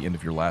done it at the end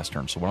of your last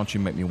turn. So why don't you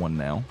make me one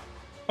now?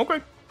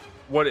 Okay.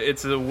 What?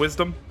 It's a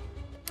wisdom.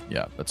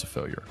 Yeah, that's a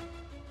failure.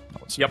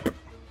 Let's see. Yep.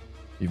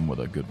 Even with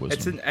a good wisdom.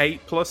 It's an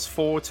 8 plus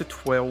 4 to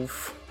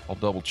 12. I'll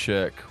double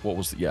check. What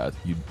was the? Yeah,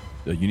 you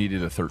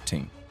needed a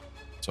 13.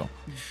 So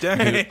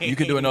Dang. you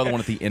can do another one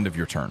at the end of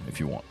your turn if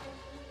you want.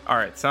 All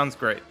right, sounds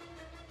great.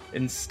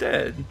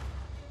 Instead,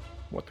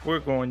 what we're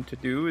going to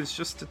do is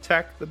just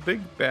attack the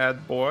big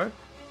bad boy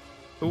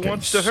who Okay,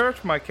 wants to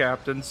hurt my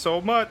captain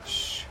so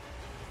much.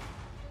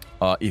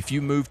 If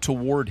you move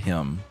toward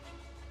him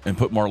and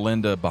put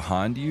Marlinda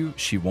behind you,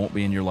 she won't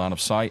be in your line of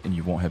sight, and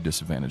you won't have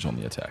disadvantage on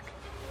the attack.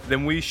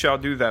 Then we shall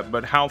do that,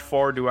 but how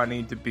far do I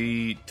need to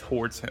be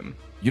towards him?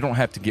 You don't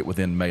have to get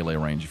within melee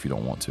range if you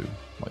don't want to.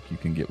 Like, you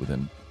can get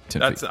within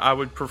 10 feet. I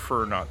would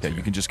prefer not to. Yeah,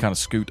 you can just kind of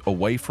scoot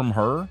away from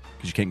her,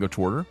 because you can't go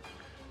toward her,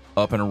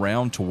 up and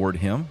around toward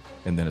him,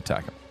 and then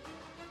attack him.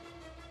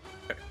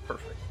 Okay,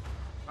 perfect.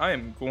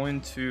 I'm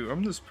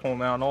just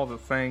pulling out all the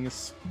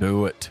things.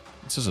 Do it.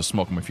 This is a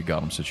smoke 'em if you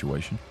got 'em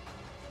situation.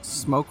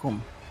 Smoke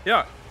them.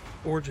 Yeah.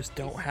 Or just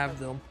don't have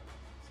them.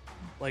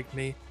 Like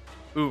me.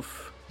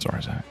 Oof.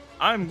 Sorry, Zach.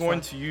 I'm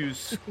going to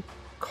use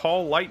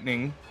Call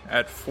Lightning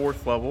at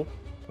 4th level.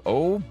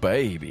 Oh,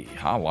 baby.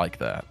 I like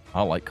that.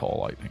 I like Call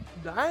Lightning.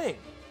 Dang.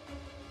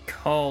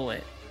 Call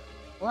it.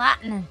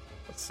 Lightning.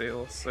 Let's see.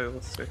 Let's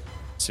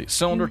see.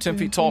 Cylinder, 10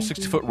 feet tall,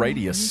 60-foot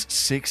radius.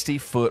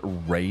 60-foot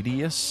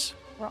radius?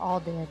 We're all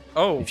dead.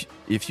 Oh,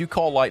 If you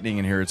call lightning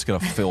in here, it's going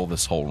to fill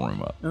this whole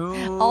room up.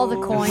 All the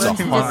coins. It's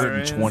just,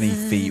 120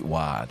 feet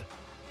wide.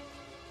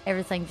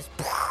 everything just.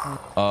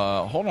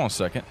 Hold on a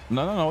second.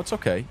 No, it's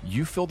okay.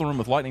 You fill the room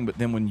with lightning, but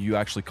then when you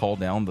actually call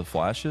down the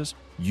flashes,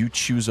 you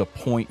choose a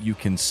point you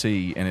can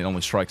see, and it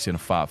only strikes in a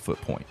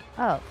 5-foot point.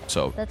 Oh,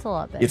 So that's a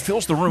lot better. it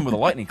fills the room with a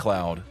lightning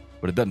cloud,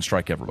 but it doesn't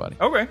strike everybody.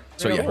 okay.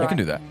 So yeah, you can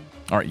do that.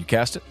 All right, you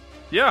cast it.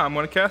 Yeah, I'm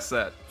going to cast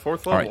that.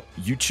 4th level. All right,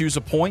 you choose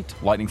a point.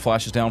 Lightning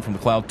flashes down from the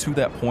cloud to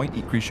that point.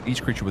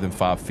 Each creature within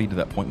 5 feet of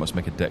that point must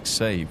make a dex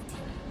save.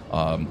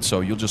 So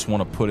you'll just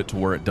want to put it to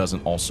where it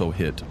doesn't also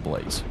hit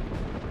Blaze.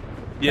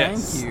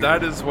 Yes, Thank you.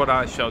 that is what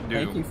I shall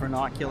do. Thank you for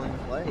not killing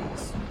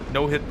Blaze.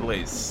 No hit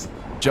Blaze.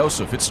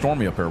 Joseph, it's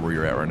stormy up there where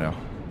you're at right now.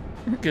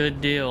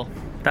 Good deal.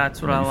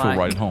 That's what I You like. feel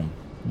right at home.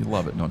 You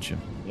love it, don't you?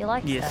 You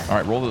like Yes. that? All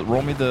right,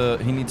 roll me the.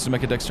 He needs to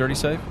make a dexterity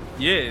save.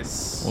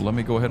 Yes. Well, let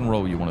me go ahead and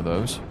roll you one of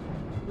those.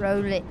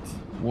 Roll it.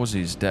 What was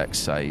his dex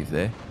save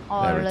there?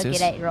 Oh, there look it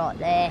is. at it right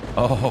there.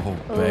 Oh,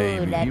 Ooh,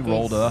 baby, that he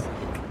rolled is- a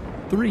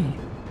 3.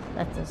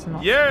 That does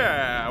not.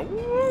 Yeah.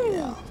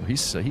 Woo. He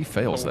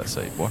fails that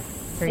save, boy.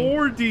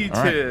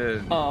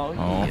 4d10. Oh,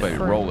 Oh, yeah. baby,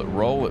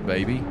 roll it,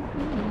 baby.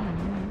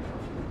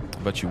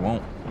 Bet you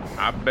won't.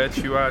 I bet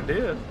you I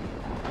did.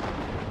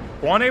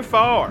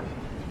 24.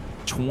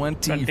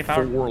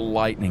 24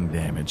 lightning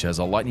damage as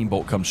a lightning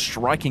bolt comes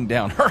striking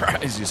down.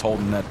 As he's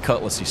holding that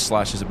cutlass, he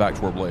slashes it back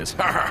toward Blaze.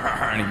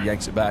 And he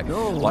yanks it back.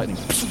 Lightning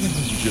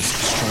just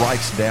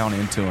strikes down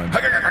into him.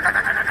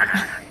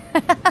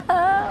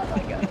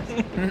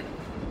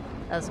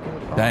 That's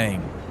good.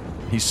 Dang.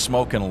 He's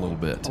smoking a little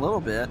bit. A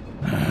little bit.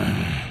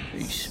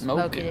 You Smoke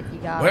smoked it it. if you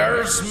got it.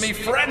 Where's me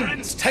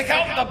friends? Take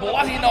out the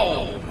bloody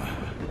gnome.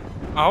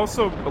 I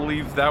also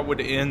believe that would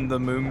end the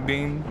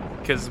Moonbeam,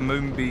 because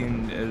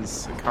Moonbeam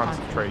is a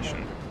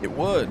concentration. It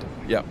would.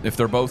 Yeah, if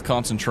they're both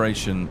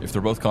concentration,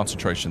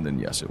 then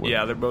yes, it would.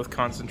 Yeah, they're both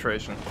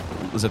concentration.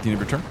 Is that the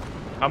end of your turn?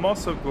 I'm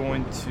also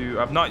going to...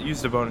 I've not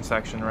used a bonus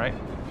action, right?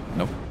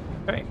 Nope.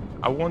 Okay.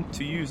 I want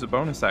to use a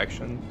bonus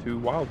action to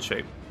Wild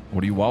Shape.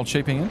 What are you wild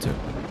shaping into?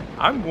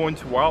 I'm going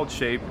to Wild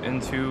Shape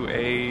into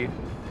a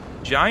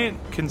giant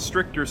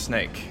constrictor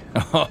snake.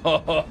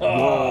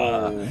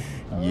 Whoa.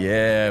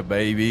 Yeah,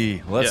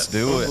 baby. Let's Yes.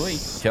 do Oh, it. boy.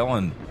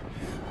 Kellen,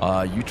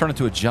 you turn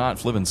into a giant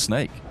flipping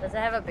snake. Does it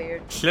have a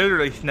beard?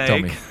 Literally snake. Tell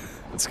me.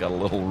 It's got a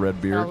little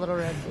red beard. A little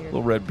red beard.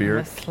 Little red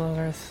beard. This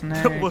little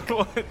snake.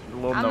 little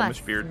I'm a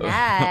gnomish beard.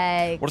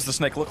 snake. What does the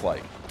snake look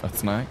like? A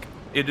snake?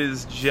 It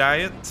is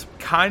giant,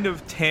 kind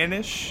of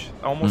tannish,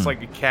 almost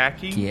like a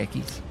khaki.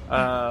 Khakis.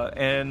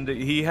 And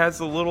he has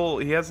a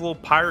little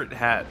pirate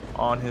hat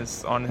on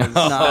his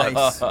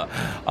Nice.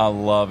 I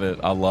love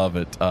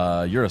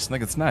it. You're a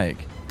snake.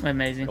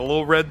 Amazing. a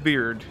little red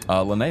beard.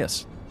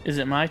 Linnaeus. Is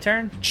it my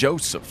turn?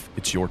 Joseph,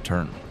 it's your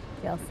turn.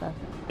 Yelsa.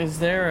 Is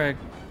there a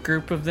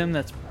group of them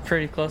that's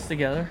pretty close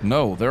together?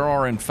 No, there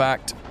are in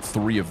fact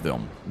 3 of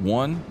them.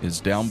 One is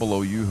down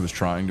below you who's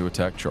trying to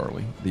attack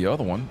Charlie. The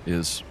other one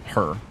is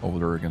her over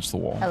there against the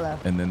wall. Hello.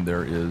 And then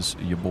there is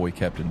your boy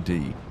Captain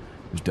D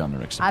who's down there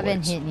next to I've been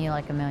Blaze. hitting you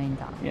like a million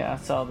times. Yeah, I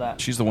saw that.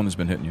 She's the one who's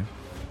been hitting you.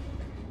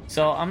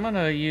 So I'm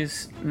gonna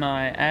use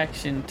my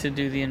action to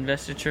do the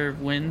investiture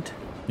of wind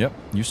Yep,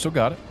 you still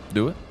got it.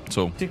 Do it.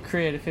 So, to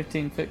create a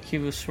 15-foot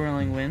cube of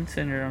swirling wind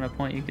centered on a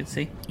point you could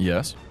see.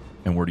 yes.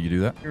 And where do you do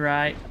that?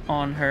 Right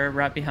on her,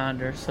 right behind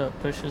her, so it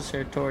pushes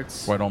her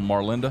towards Right on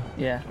Marlinda?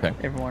 yeah, Okay.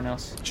 everyone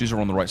else. She's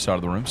on the right side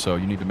of the room, so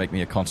you need to make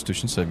me a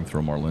Constitution saving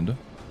throw, Marlinda.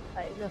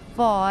 The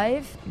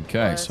 5. Okay,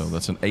 plus- so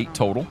that's an 8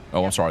 total.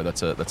 Oh, I'm sorry,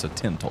 that's a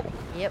 10 total.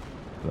 Yep.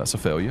 That's a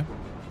failure.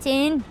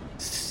 10.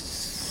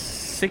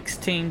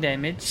 16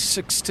 damage.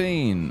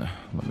 16.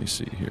 Let me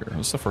see here.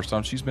 This is the first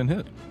time she's been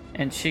hit.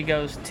 And she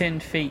goes 10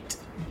 feet.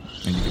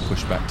 And you can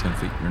push back 10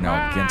 feet. You're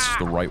now against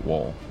the right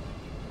wall.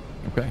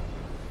 Okay.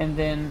 And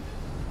then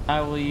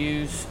I will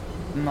use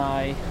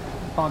my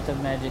font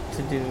of magic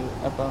to do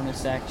a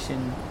bonus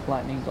action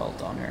lightning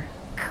bolt on her.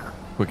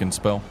 Quicken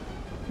spell.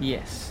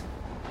 Yes.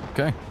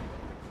 Okay.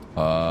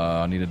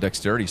 I need a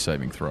dexterity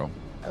saving throw.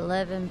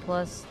 11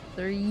 plus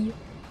 3.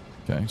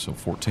 Okay, so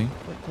 14.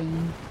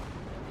 14.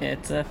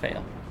 It's a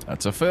fail.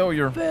 That's a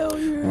failure.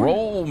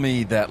 Roll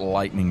me that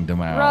lightning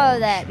damage. Roll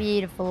that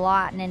beautiful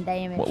lightning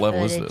damage. What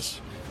level footage.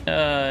 is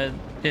this?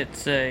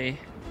 It's a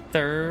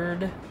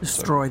 3rd.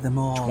 Destroy them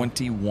all.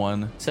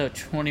 21. So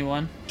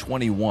 21.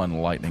 21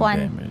 lightning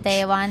damage.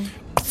 21.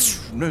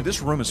 No,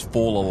 this room is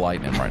full of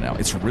lightning right now.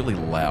 It's really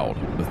loud,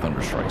 the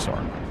thunder strikes are.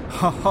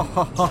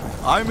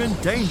 I'm in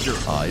danger.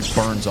 It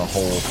burns a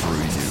hole through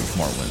you,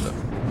 Marlinda.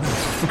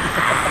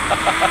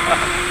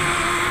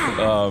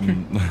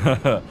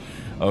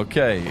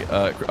 Okay.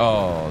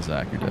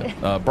 Zach, you're dead.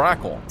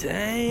 Brackle.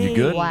 Dang. You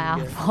good?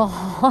 Wow.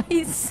 Oh,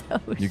 he's so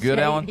You good,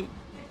 Alan? shady.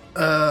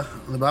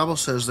 The Bible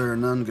says there are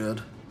none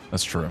good.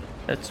 That's true.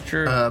 That's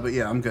true. But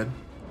yeah, I'm good.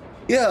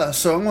 Yeah,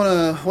 so I'm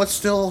gonna. What's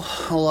still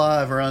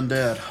alive or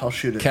undead? I'll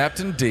shoot it.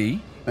 Captain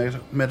D.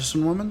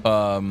 Medicine woman.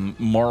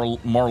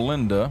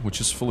 Marlinda,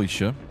 which is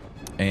Felicia,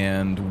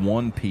 and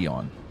one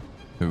peon,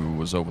 who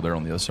was over there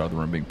on the other side of the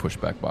room being pushed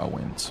back by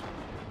winds.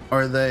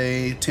 Are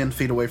they 10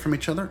 feet away from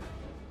each other?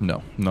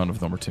 No, none of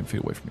them are 10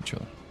 feet away from each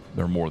other.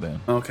 They're more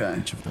than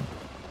each of them.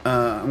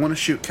 I'm gonna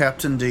shoot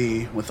Captain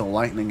D with a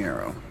lightning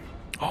arrow.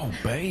 Oh,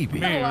 baby.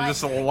 Man, it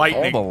was just All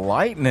lightning. the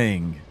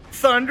lightning.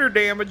 Thunder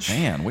damage.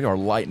 Man, we are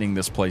lightening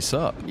this place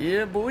up.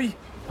 yeah, boy.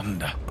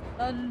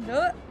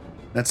 Thunder.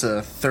 That's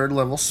a 3rd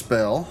level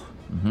spell.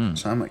 Mm-hmm.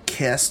 So I'm gonna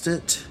cast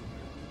it.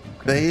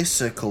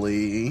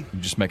 Basically, You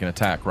just make an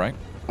attack, right?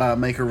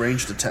 make a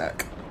ranged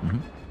attack. Mm-hmm.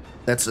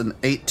 That's an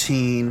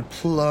 18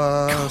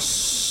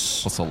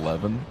 plus What's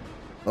 11?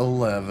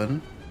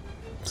 11.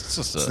 It's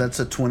just So a that's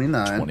a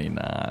 29.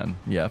 29.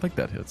 Yeah, I think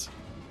that hits.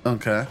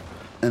 Okay.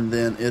 And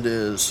then it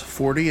is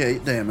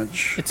 48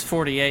 damage. It's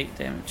 48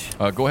 damage.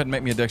 Go ahead and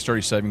make me a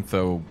dexterity saving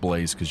throw,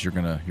 Blaze, because you're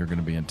gonna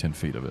be in 10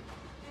 feet of it.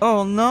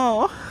 Oh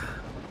no.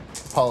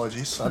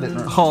 Apologies. I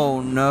didn't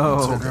Oh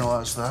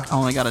realize no. that. I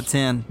only got a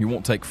 10. You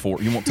won't take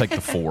 4. You won't take the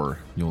 4.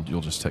 You'll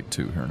just take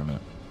 2 here in a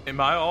minute. Am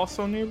I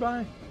also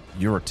nearby?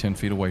 You're 10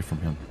 feet away from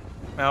him,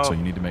 Oh, so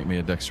you need to make me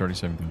a dexterity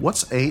saving throw.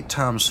 What's 8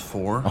 times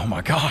 4? Oh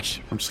my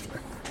gosh. I'm just kidding.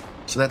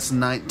 So that's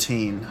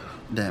 19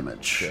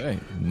 damage. Okay,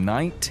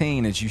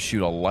 19 as you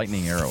shoot a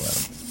lightning arrow at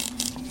him.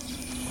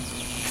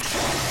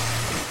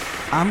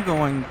 I'm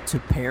going to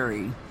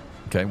parry.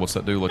 Okay, what's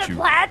that do?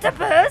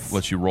 Platypus.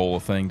 Let you roll a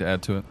thing to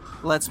add to it?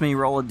 Lets me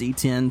roll a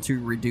d10 to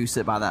reduce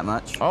it by that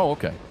much. Oh,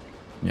 okay.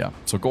 Yeah,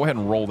 so go ahead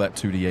and roll that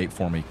 2d8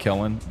 for me.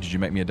 Kellen, did you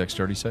make me a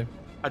dexterity save?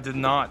 I did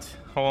not.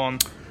 Hold on.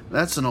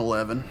 That's an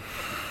 11.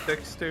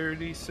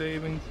 Dexterity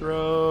saving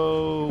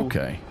throw.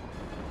 Okay.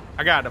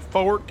 I got a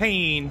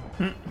 14.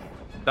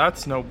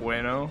 That's no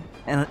bueno.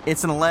 And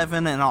it's an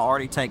 11, and I'll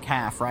already take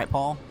half, right,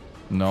 Paul?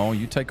 No,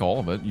 you take all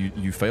of it.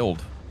 You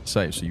failed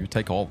save, so you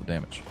take all the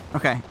damage.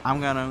 Okay, I'm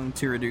going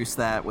to reduce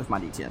that with my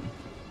d10.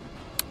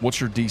 What's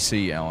your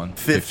DC, Alan?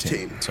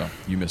 15. So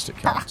you missed it,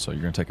 Kellen. So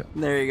you're going to take a...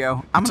 There you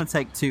go. I'm going to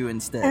take 2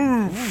 instead.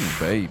 Ooh,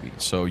 baby.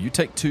 So you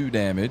take 2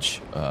 damage,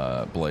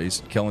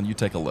 Blaze. Kellen, you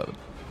take 11.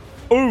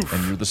 Oof.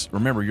 And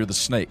remember, you're the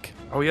snake.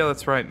 Oh, yeah,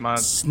 that's right. My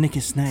Sneaky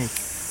snake.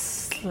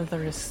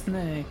 Slitherous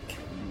snake.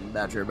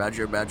 Badger,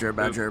 badger, badger,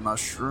 badger,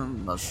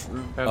 mushroom,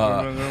 mushroom.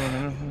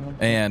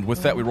 And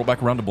with that, we roll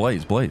back around to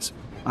Blaze. Blaze,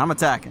 I'm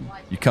attacking.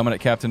 you coming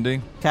at Captain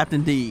D?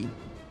 Captain D.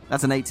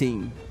 That's an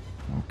 18.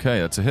 Okay,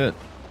 that's a hit.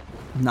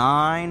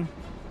 9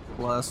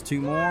 plus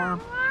 2 more.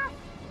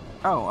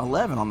 Oh,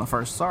 11 on the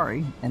first,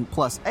 sorry. And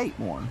plus 8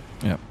 more.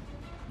 Yeah.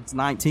 It's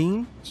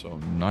 19. So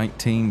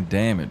 19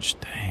 damage.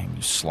 Dang,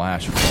 you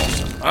slash across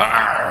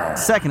him.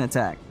 Second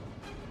attack.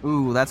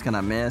 Ooh, that's going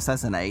to miss.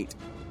 That's an 8.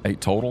 8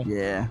 total?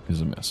 Yeah.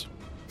 Is a miss.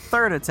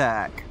 Third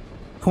attack.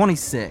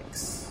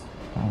 26.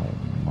 Oh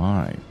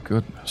my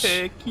goodness.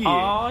 heck yeah.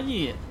 Oh,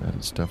 yeah. That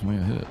is definitely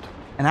a hit.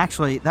 And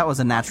actually, that was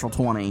a natural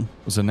 20.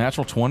 Was it a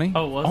natural 20?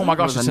 Oh, was Oh it? my It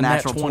gosh, was it's a a nat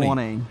natural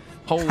 20.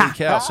 Holy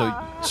cow.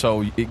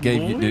 So it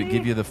gave you, did it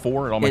give you the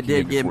 4? It almost It did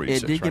gave you give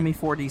 46, it did give right? me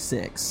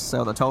 46.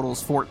 So the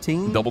total's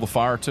 14. Double the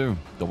fire too.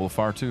 Double the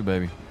fire too,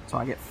 baby. So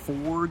I get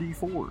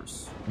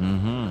 44s.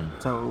 Mm-hmm.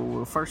 So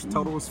the first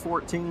total is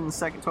 14. The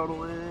second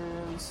total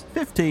is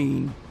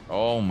 15.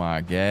 Oh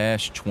my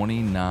gosh,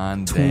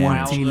 29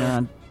 damage.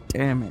 29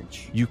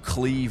 damage. You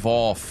cleave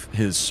off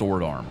his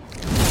sword arm.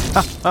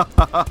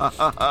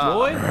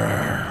 Boy.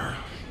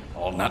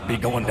 I'll not be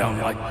going down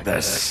like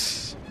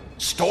this.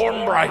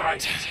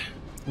 Stormbright.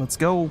 Let's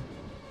go.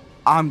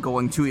 I'm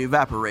going to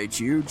evaporate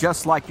you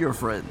just like your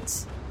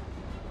friends.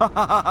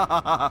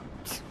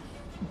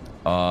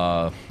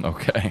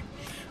 Okay.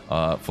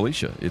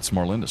 Felicia, it's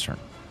Marlinda's turn.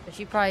 But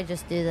you probably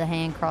just do the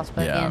hand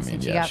crossbow Yeah, I again mean,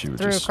 since yeah, you got she would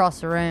through just-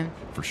 across the room.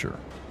 For sure.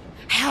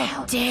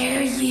 How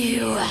dare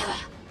you!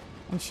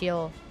 And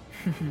she'll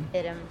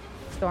Hit him.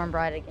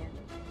 Stormbright again.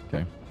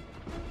 Okay.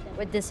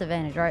 With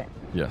disadvantage, right?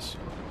 Yes.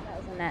 That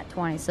was a nat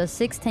 20. So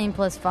 16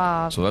 plus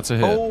 5. So that's a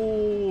hit.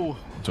 Oh,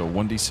 So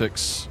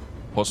 1d6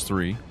 plus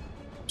 3.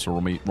 So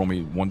roll me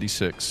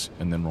 1d6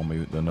 and then roll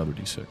me another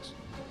d6. That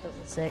was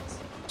a 6.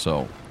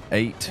 So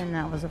 8. And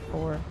that was a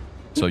 4.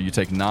 So you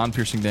take 9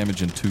 piercing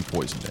damage and 2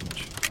 poison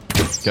damage.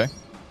 Okay?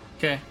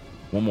 Okay.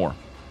 One more.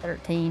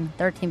 13.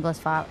 13 plus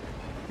 5.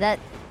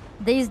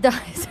 These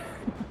dice.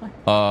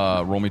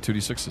 Roll me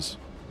 2d6s.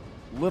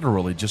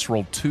 Literally just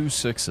rolled 2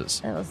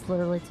 6s. That was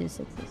literally 2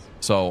 6s.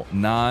 So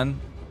 9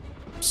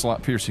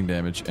 piercing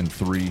damage and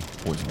 3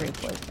 poison 3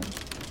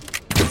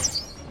 damage.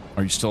 poison.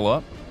 Are you still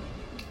up?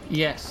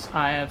 Yes,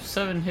 I have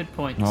 7 hit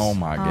points. Oh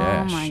my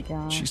gosh. my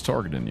gosh. She's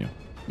targeting you.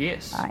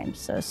 Yes. I'm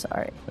so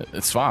sorry.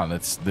 It's fine.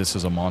 This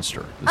is a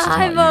monster. This is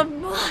I'm not a you.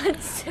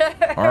 monster.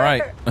 All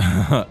right.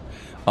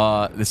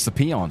 It's the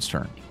peon's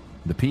turn.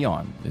 The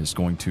peon is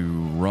going to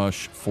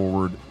rush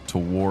forward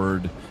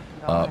toward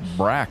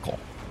Brackle,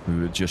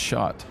 who had just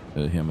shot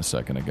him a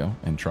second ago,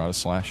 and try to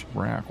slash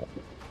Brackle.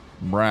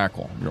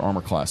 Brackle, your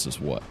armor class is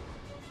what?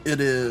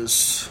 It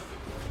is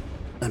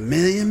a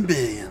million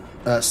billion.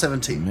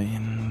 17.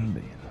 Million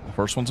billion. The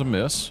first one's a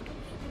miss.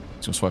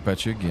 It's going to swipe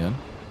at you again.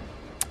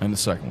 And the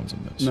second one's a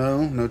miss.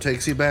 No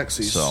takesy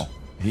backsies. So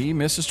he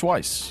misses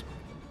twice.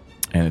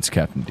 And it's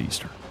Captain D's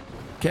turn.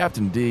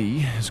 Captain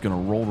D is going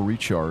to roll to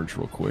recharge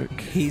real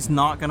quick. he's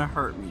not going to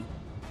hurt me.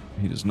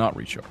 He does not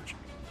recharge.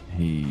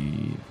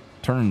 He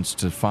turns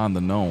to find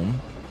the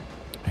gnome.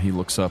 He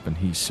looks up and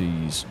he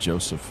sees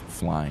Joseph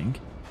flying.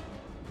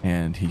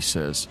 And he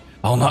says,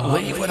 I'll not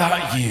leave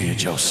without you,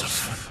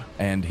 Joseph.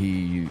 and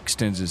he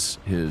extends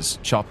his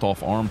chopped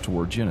off arm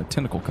towards you and a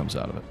tentacle comes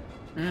out of it.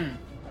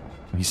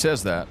 He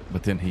says that,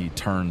 but then he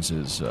turns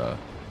his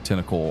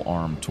tentacle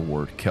arm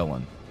toward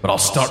Kellen. But I'll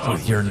start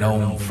with your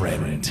gnome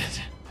friend.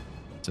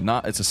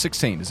 It's a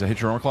 16. Does it hit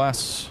your armor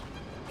class,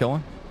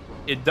 Kellen?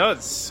 It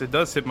does. It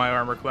does hit my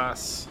armor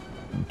class.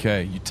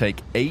 Okay, you take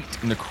 8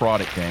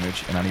 necrotic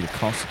damage, and I need a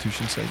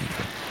Constitution saving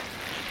throw.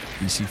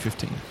 DC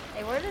 15.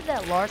 Hey, where did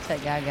that Larka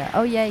guy go?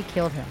 Oh, yeah, he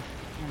killed him.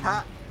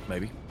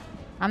 Maybe.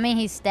 I mean,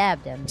 he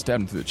stabbed him.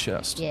 Stabbed him through the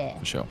chest. Yeah.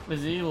 For sure.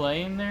 Was he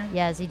laying there?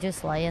 Yeah, is he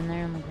just laying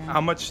there on the ground? How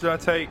much did I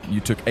take?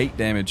 You took 8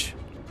 damage,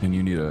 and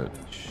you need a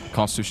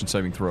Constitution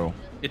saving throw.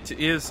 It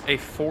is a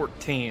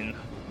 14.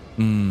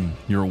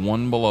 You're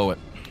 1 below it.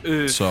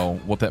 Ugh. So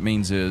what that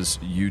means is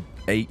you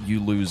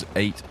lose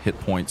 8 hit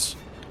points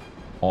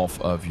off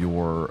of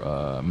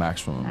your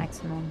maximum.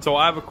 So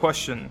I have a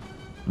question,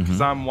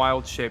 because I'm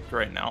wild shaped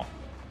right now.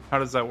 How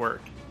does that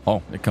work?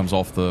 Oh, it comes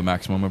off the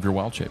maximum of your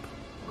wild shape.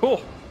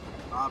 Cool.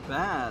 Not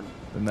bad.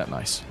 Isn't that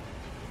nice?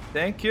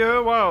 Thank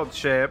you, wild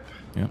shape.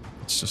 Yeah,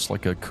 it's just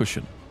like a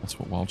cushion. That's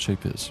what wild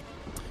shape is.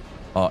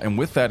 And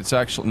with that, it's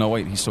actually... No,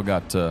 wait, he's still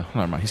got...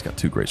 never mind, he's got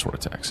 2 greatsword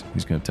attacks.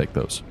 He's going to take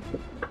those.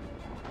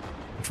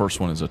 The first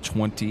one is a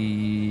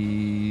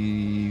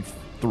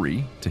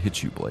 23 to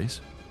hit you,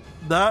 Blaze.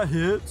 That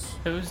hits.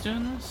 Who's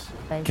doing this?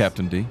 Face.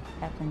 Captain D.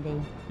 Captain D.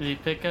 Did he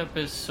pick up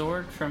his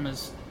sword from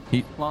his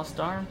He- lost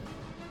arm?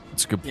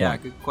 That's a good point. Yeah,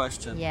 good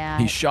question. Yeah.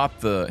 He shot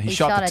the He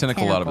shot a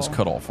tentacle out of his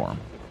tentacle. cutoff arm.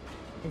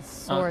 His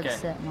sword's Okay.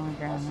 sitting on the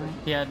ground, right?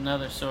 He had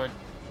another sword.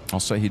 I'll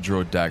say he drew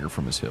a dagger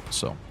from his hip,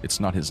 so it's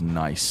not his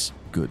nice,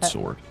 good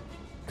sword,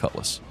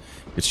 cutlass.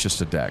 It's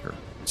just a dagger.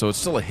 So it's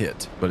still a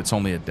hit, but it's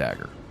only a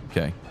dagger.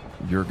 Okay?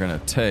 You're going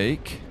to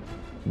take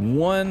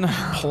 1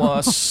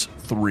 plus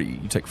 3.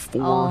 You take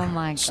 4 Oh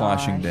my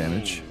slashing gosh.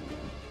 damage,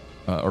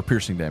 or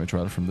piercing damage,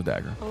 rather, from the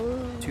dagger.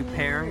 To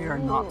parry or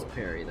not to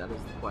parry? That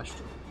is the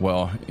question.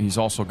 Well, he's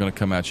also going to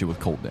come at you with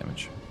cold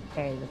damage,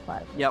 Carry the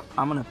flag. Yep,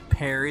 I'm going to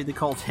parry the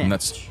cold and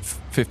damage. that's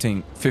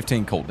 15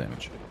 cold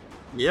damage.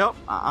 Yep,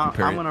 I'm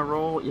parry it. going to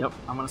roll. Yep,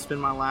 I'm going to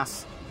spend my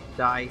last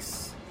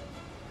dice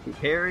to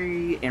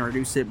parry and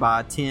reduce it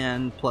by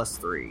 10 plus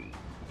 3.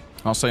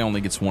 I'll say only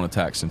gets 1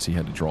 attack since he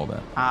had to draw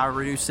that. I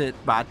reduce it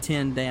by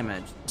 10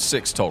 damage.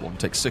 6 total. You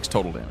take 6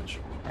 total damage.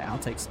 Yeah, I'll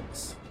take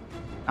 6.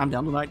 I'm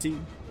down to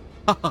 19.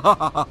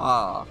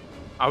 I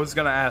was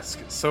going to ask,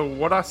 so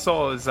what I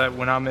saw is that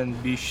when I'm in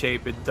B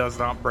shape, it does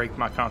not break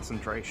my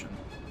concentration.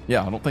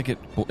 Yeah, I don't think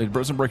it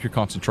doesn't break your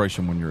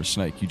concentration when you're a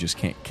snake. You just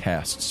can't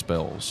cast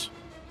spells.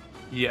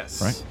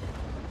 Yes. Right.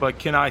 But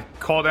can I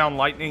call down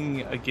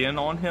lightning again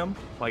on him?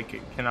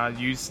 Like, can I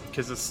use,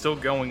 because it's still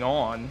going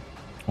on.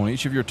 On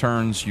each of your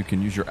turns, you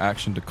can use your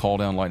action to call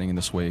down lightning in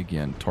this way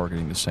again,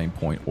 targeting the same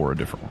point or a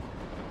different one.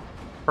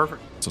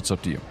 Perfect. So it's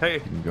up to you. Hey. You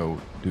can go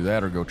do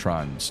that or go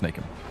try and snake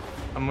him.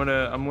 I'm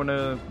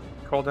gonna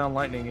call down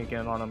lightning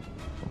again on him.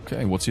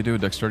 Okay, what's he do? A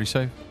dexterity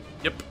save?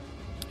 Yep.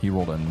 He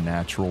rolled a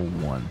natural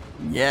 1.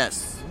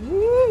 Yes.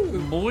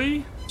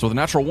 Boy. So the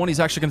natural 1,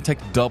 he's actually going to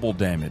take double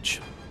damage.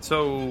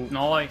 So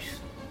Nice.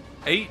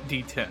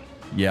 8d10.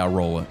 Yeah,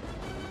 roll it.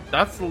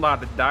 That's a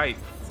lot of dice.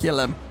 Kill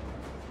him.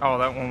 Oh,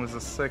 that one was a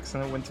 6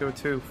 and it went to a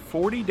 2.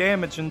 40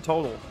 damage in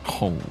total.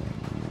 Oh.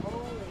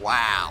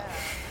 Wow.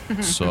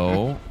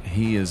 So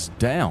he is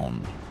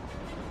down.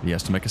 He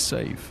has to make a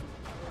save.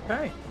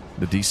 Okay.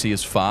 The DC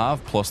is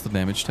 5 plus the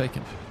damage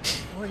taken.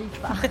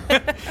 45.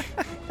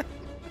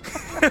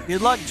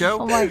 Good luck, Joe.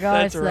 Oh my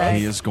gosh, That's right.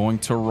 He is going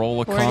to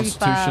roll a 45.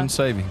 Constitution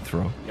saving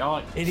throw.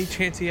 Y'all, Any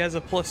chance he has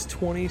a plus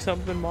 20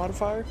 something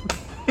modifier?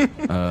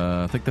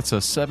 I think that's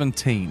a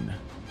 17.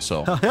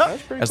 So,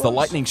 That's pretty as the close.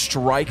 lightning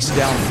strikes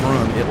down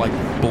through him, it like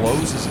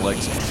blows his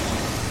legs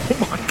off.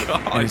 Oh my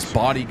god. And his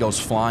body goes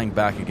flying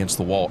back against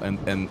the wall.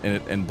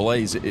 And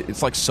Blaze,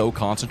 it's like so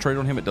concentrated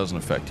on him, it doesn't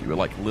affect you. It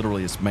like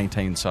literally is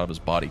maintained inside of his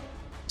body.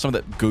 Some of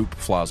that goop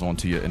flies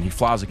onto you, and he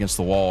flies against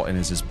the wall, and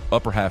as his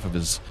upper half of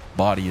his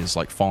body is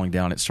like falling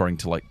down, it's starting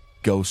to like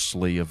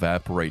ghostly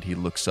evaporate. He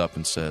looks up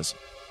and says,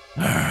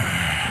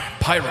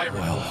 Pirate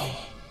well,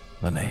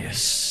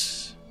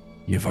 Linnaeus,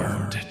 you've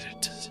earned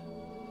it.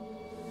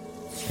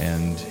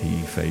 And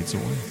he fades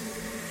away.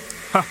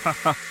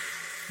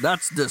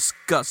 That's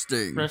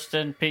disgusting. rest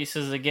in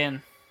pieces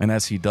again. And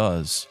as he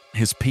does,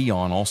 his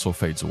peon also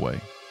fades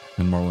away,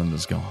 and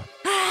Merlinda's gone.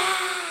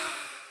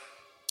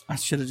 I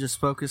should have just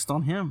focused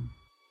on him.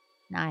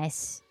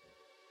 Nice.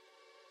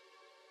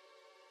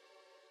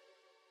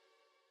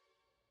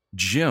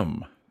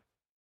 Jim,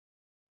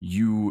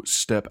 you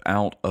step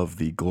out of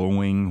the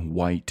glowing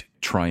white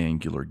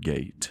triangular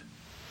gate,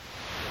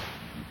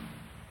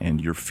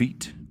 and your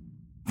feet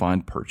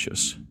find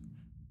purchase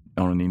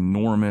on an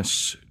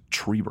enormous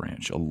tree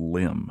branch, a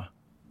limb.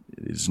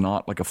 It is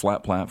not like a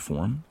flat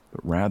platform,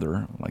 but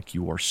rather like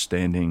you are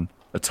standing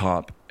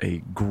atop a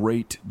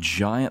great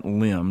giant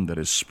limb that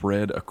is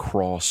spread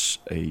across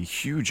a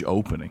huge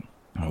opening.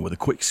 With a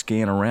quick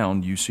scan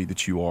around, you see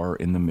that you are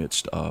in the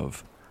midst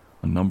of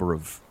a number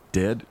of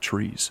dead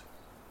trees.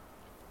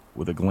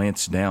 With a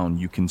glance down,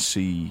 you can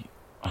see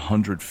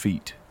 100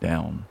 feet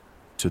down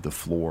to the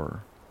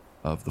floor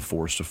of the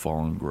Forest of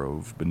Fallen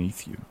Grove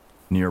beneath you.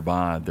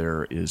 Nearby,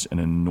 there is an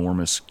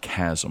enormous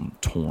chasm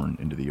torn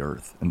into the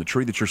earth. And the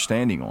tree that you're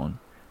standing on,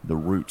 the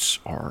roots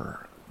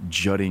are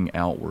jutting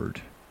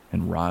outward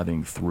and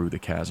writhing through the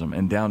chasm.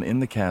 And down in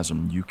the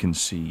chasm, you can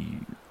see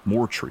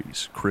more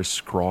trees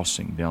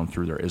crisscrossing down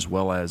through there, as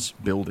well as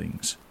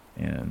buildings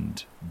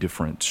and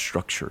different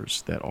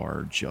structures that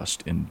are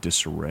just in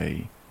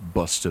disarray,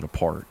 busted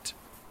apart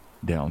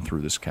down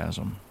through this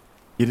chasm.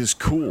 It is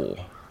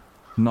cool.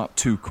 Not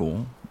too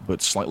cool,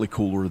 but slightly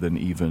cooler than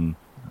even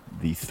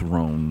the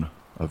throne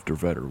of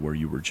Dervetter, where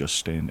you were just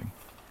standing.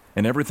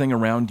 And everything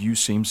around you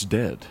seems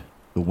dead.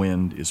 The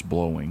wind is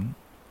blowing.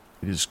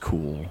 It is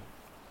cool.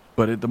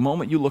 But at the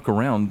moment you look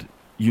around,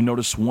 you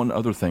notice one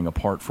other thing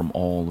apart from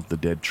all of the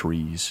dead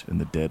trees and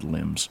the dead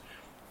limbs.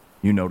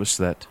 You notice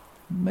that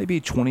maybe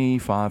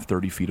 25,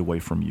 30 feet away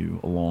from you,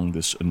 along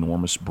this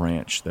enormous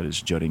branch that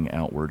is jutting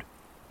outward,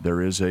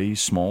 there is a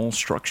small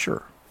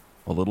structure,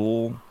 a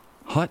little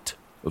hut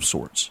of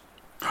sorts.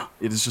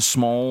 It is a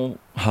small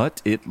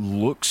hut. It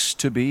looks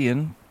to be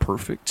in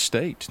perfect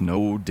state.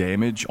 No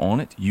damage on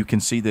it. You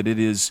can see that it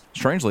is,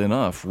 strangely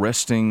enough,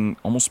 resting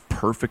almost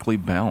perfectly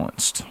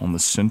balanced on the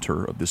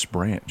center of this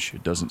branch.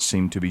 It doesn't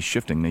seem to be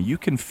shifting. Now, you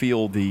can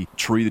feel the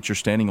tree that you're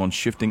standing on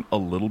shifting a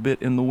little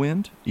bit in the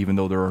wind, even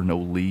though there are no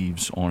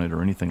leaves on it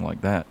or anything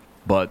like that.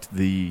 But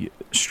the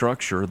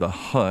structure, the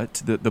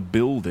hut, the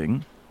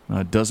building,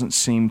 doesn't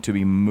seem to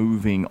be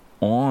moving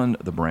on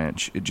the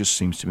branch. It just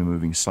seems to be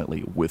moving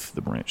slightly with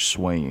the branch,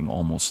 swaying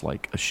almost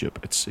like a ship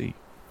at sea.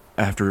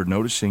 After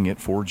noticing it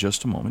for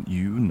just a moment,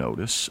 you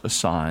notice a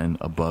sign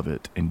above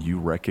it, and you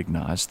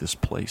recognize this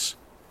place.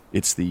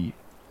 It's the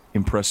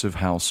Impressive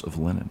House of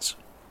Linens,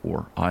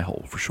 or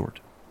Eyehole for short.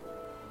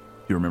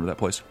 You remember that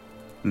place?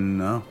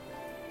 No.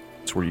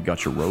 It's where you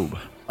got your robe.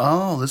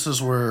 Oh, this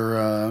is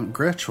where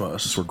Gretch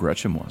was. It's where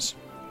Gretchen was.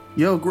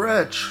 Yo,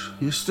 Gretch,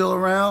 you still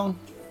around?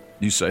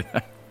 You say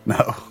that?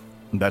 No.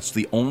 That's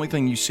the only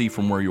thing you see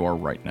from where you are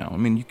right now. I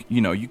mean,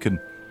 you can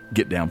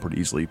get down pretty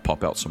easily,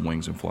 pop out some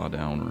wings and fly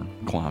down,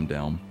 or climb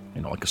down,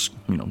 like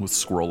with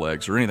squirrel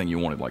legs or anything you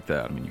wanted like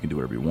that. I mean, you can do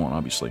whatever you want,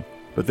 obviously.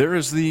 But there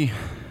is the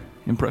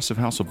Impressive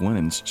House of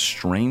Linens,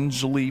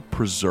 strangely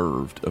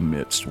preserved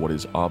amidst what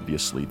is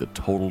obviously the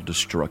total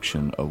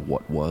destruction of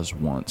what was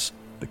once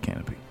the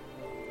canopy.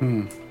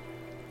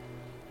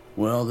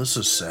 Well, this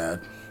is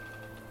sad.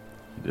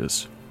 It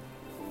is.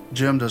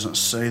 Jim doesn't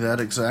say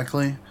that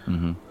exactly,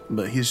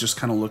 but he's just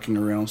kind of looking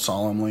around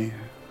solemnly,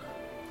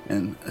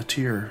 and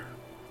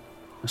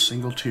a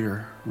single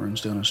tear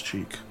runs down his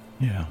cheek.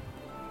 Yeah.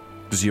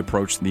 Does he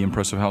approach the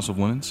Impressive House of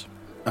Linens?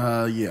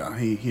 Yeah,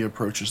 he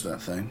approaches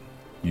that thing.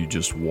 You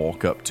just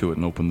walk up to it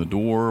and open the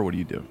door? What do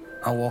you do?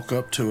 I walk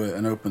up to it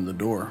and open the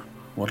door.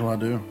 What do I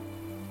do?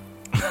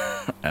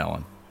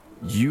 Alan,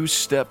 you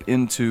step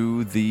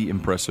into the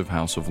Impressive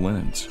House of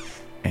Linens,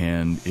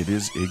 and it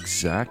is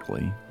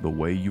exactly the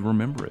way you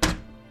remember it.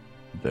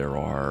 There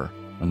are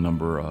a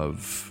number of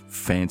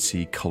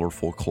fancy,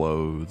 colorful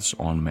clothes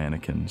on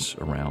mannequins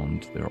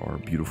around. There are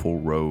beautiful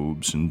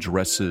robes and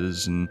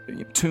dresses and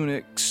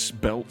tunics,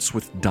 belts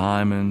with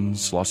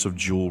diamonds, lots of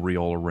jewelry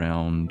all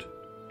around.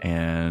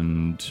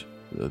 And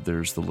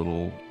there's the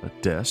little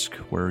desk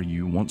where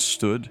you once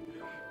stood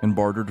and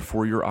bartered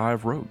for your eye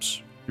of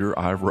robes. Your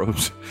eye of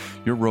robes.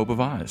 Your robe of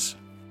eyes.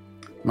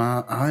 My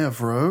eye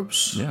of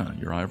robes? Yeah,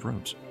 your eye of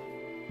robes.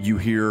 You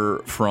hear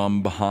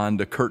from behind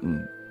a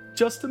curtain,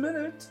 Just a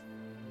minute.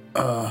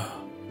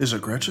 Is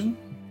it Gretchen?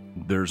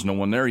 There's no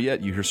one there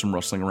yet. You hear some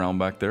rustling around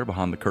back there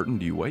behind the curtain.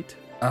 Do you wait?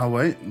 I'll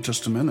wait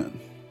just a minute.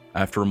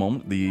 After a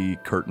moment, the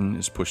curtain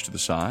is pushed to the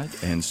side,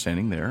 and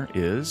standing there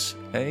is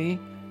a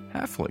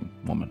halfling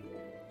woman.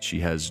 She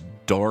has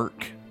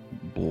dark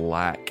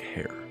black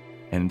hair.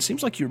 And it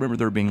seems like you remember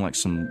there being like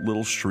some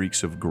little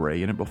streaks of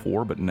gray in it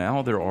before, but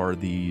now there are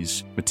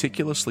these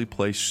meticulously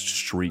placed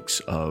streaks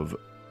of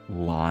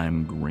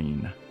lime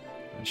green.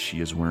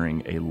 She is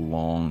wearing a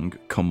long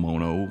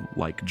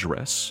kimono-like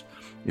dress.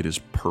 It is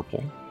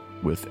purple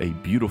with a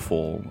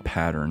beautiful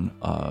pattern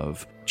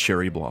of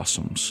cherry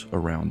blossoms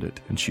around it,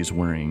 and she's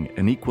wearing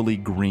an equally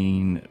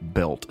green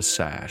belt, a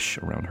sash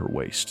around her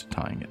waist,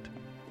 tying it.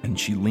 And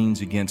she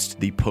leans against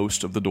the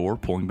post of the door,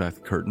 pulling back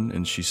the curtain,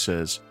 and she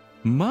says,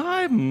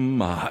 My,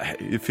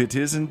 if it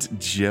isn't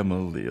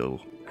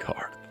Gemalil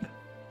Karth.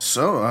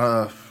 So,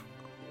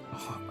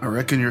 I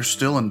reckon you're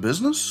still in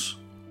business?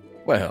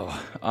 Well,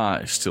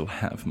 I still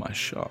have my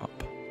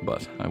shop,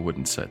 but I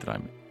wouldn't say that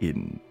I'm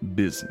in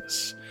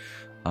business.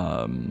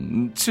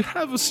 To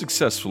have a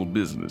successful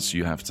business,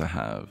 you have to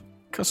have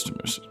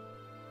customers.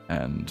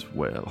 And,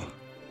 well,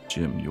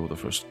 Jim, you're the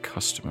first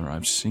customer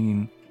I've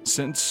seen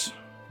since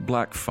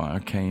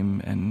Blackfire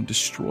came and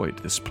destroyed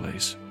this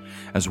place,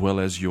 as well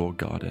as your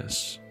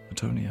goddess,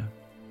 Atonia.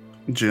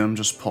 Jim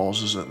just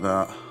pauses at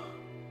that.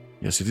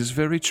 Yes, it is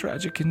very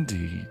tragic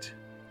indeed.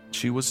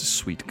 She was a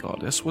sweet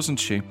goddess, wasn't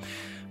she?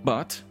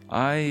 But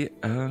I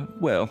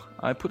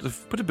put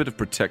a bit of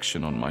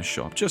protection on my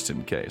shop, just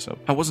in case.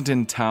 I wasn't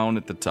in town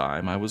at the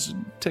time. I was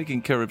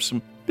taking care of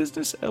some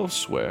business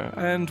elsewhere.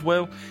 And,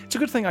 well, it's a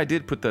good thing I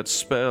did put that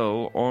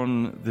spell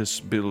on this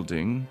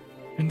building.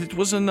 And it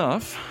was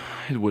enough.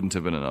 It wouldn't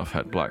have been enough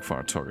had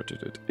Blackfire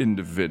targeted it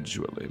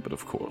individually. But,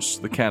 of course,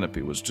 the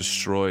canopy was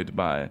destroyed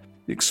by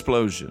the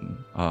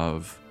explosion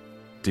of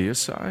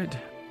deicide.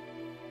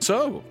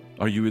 So,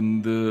 are you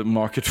in the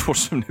market for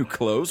some new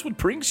clothes? What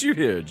brings you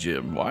here,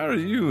 Jim? Why are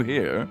you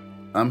here?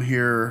 I'm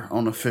here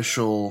on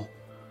official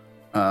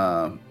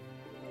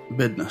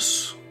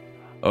business.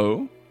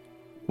 Oh?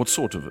 What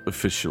sort of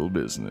official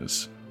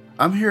business?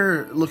 I'm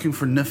here looking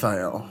for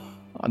Niphael.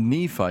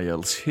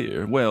 Niphael's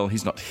here. Well,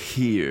 he's not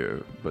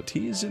here, but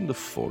he is in the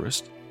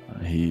forest.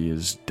 He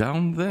is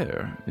down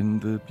there in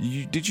the...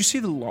 Did you see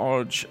the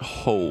large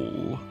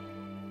hole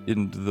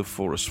in the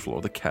forest floor,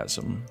 the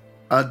chasm?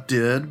 I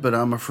did, but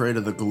I'm afraid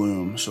of the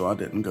gloom, so I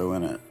didn't go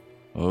in it.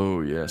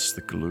 Oh, yes,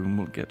 the gloom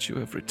will get you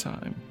every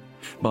time.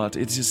 But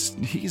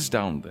he's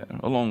down there,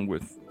 along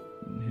with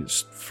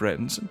his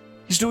friends.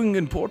 He's doing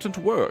important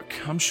work.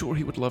 I'm sure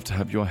he would love to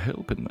have your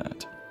help in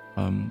that.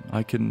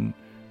 I can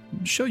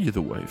show you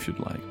the way if you'd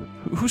like.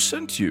 Who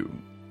sent you?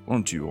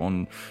 Aren't you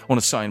on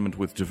assignment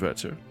with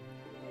Diverter?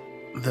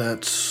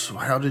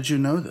 How did you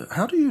know that?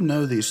 How do you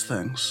know these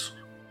things?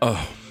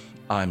 Oh,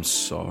 I'm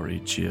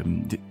sorry,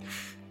 Jim.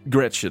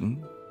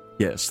 Gretchen,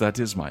 yes, that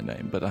is my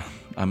name, but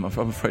I'm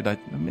afraid I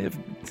may have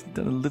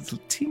done a little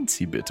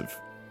teensy bit of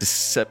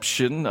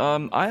deception.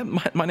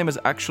 My name is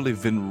actually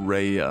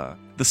Vinraya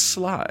the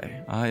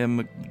Sly. I am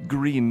a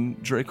green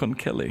Dracon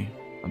Kelly.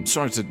 I'm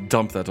sorry to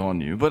dump that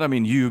on you, but I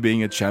mean, you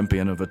being a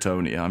champion of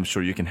Atonia, I'm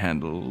sure you can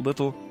handle a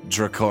little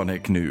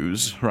draconic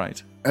news,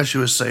 right? As she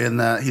was saying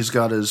that, he's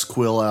got his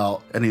quill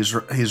out, and he's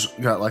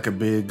got like a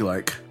big,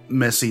 like,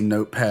 messy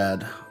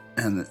notepad,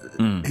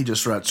 and he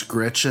just writes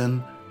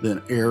Gretchen, then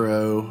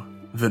Arrow,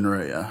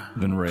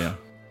 Vinraya.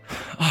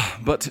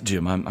 But,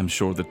 Jim, I'm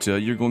sure that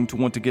you're going to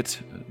want to get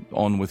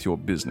on with your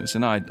business,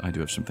 and I do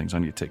have some things I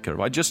need to take care of.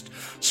 I just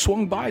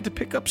swung by to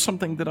pick up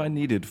something that I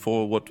needed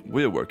for what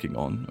we're working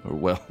on, or,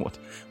 well,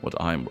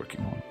 what I'm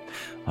working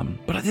on.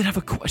 But I did have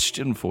a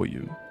question for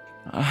you.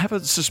 I have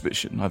a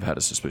suspicion. I've had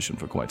a suspicion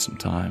for quite some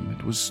time.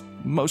 It was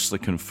mostly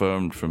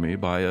confirmed for me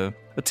by a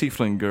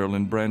tiefling girl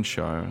in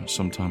Branshire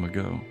some time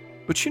ago.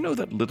 But you know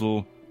that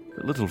little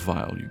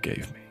vial you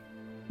gave me?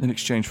 In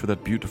exchange for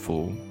that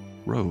beautiful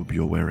robe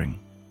you're wearing.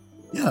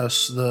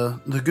 Yes,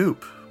 the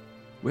goop.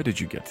 Where did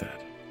you get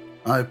that?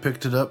 I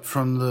picked it up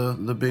from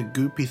the big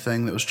goopy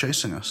thing that was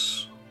chasing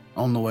us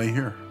on the way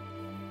here.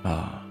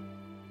 Ah.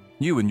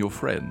 You and your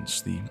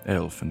friends, the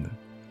elf and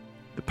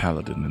the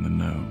paladin and the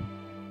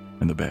gnome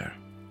and the bear.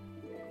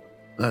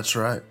 That's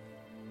right.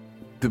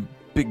 The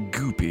big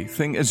goopy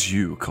thing, as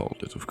you called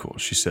it, of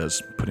course, she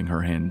says, putting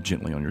her hand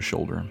gently on your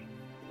shoulder.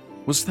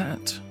 Was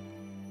that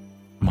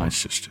my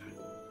sister?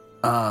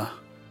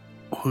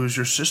 Who's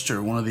your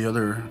sister? One of the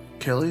other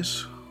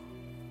Kellys?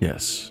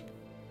 Yes.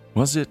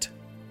 Was it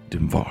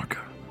Dimvarga?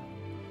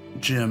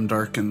 Jim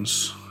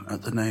darkens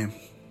at the name.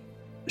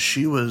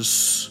 She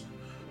was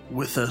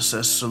with us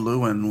as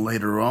Saluin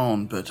later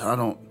on, but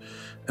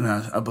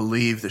I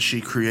believe that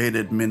she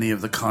created many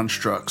of the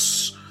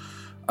constructs.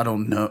 I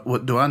don't know.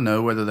 Do I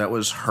know whether that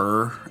was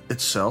her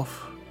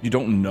itself? You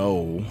don't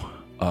know,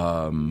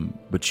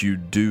 but you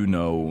do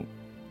know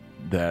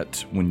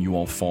that when you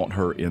all fought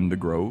her in the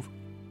grove,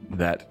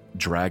 that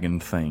dragon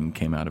thing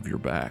came out of your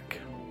back.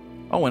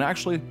 Oh, and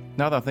actually,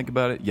 now that I think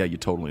about it, yeah, you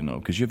totally know,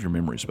 because you have your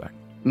memories back.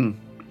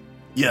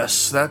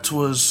 Yes, that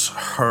was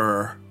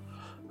her.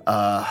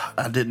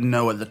 I didn't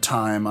know at the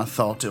time. I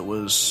thought it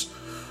was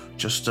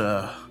just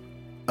a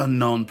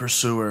unknown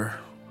pursuer.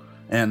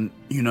 And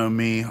you know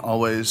me,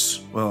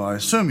 always, well, I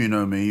assume you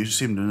know me, you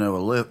seem to know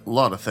a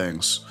lot of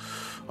things.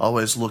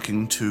 Always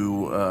looking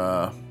to,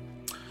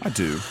 I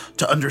do.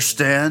 To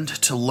understand,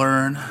 to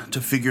learn, to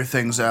figure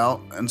things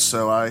out. And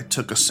so I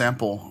took a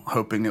sample,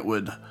 hoping it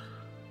would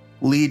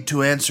lead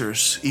to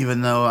answers,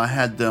 even though I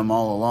had them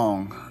all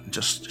along.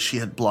 Just, she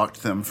had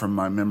blocked them from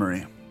my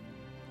memory.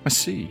 I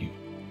see.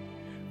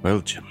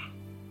 Well, Jim,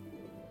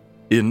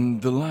 in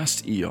the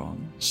last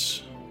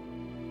eons,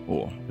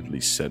 or at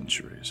least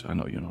centuries. I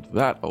know you're not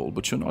that old,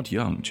 but you're not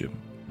young,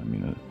 Jim. I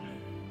mean,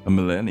 a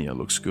millennia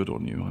looks good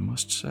on you, I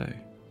must say.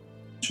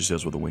 She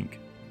says with a wink.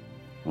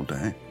 Well,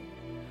 dang.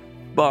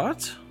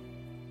 But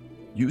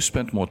you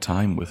spent more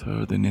time with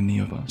her than any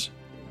of us.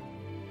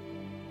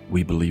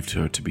 We believed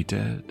her to be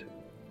dead.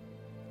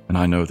 And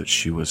I know that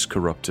she was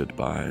corrupted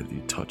by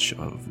the touch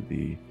of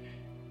the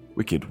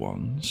wicked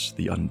ones,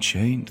 the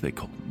Unchained, they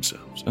call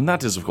themselves. And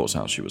that is, of course,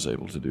 how she was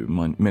able to do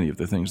many of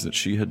the things that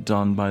she had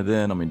done by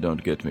then. I mean,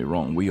 don't get me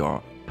wrong, we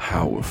are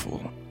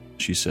powerful,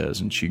 she says,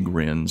 and she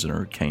grins and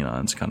her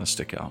canines kind of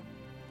stick out.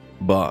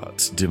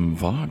 But Dim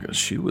Vargas,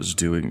 she was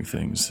doing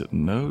things that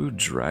no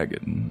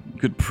dragon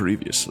could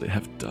previously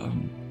have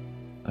done.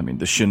 I mean,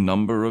 the sheer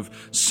number of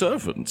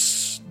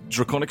servants,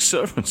 draconic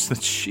servants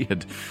that she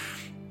had...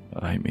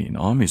 I mean,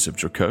 armies of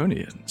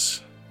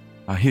draconians.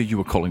 I hear you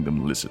were calling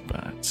them lizard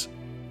bats.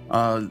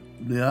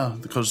 Yeah,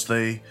 because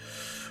they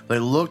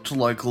looked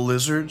like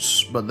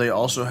lizards, but they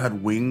also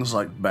had wings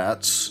like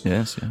bats.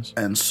 Yes, yes.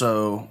 And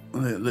so,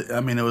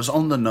 I mean, it was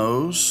on the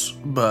nose,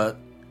 but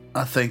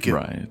I think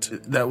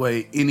that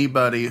way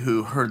anybody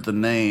who heard the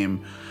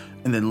name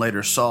and then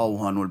later saw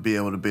one would be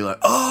able to be like,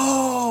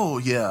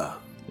 oh, yeah.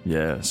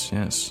 Yes,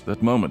 yes.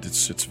 That moment,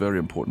 it's very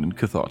important and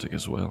cathartic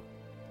as well.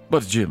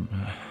 But Jim,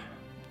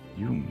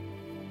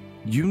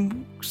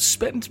 you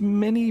spent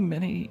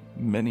many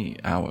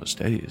hours,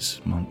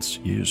 days, months,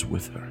 years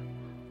with her.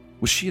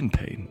 Was she in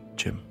pain,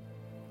 Jim?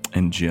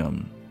 And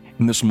Jim,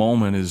 in this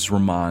moment, is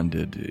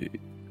reminded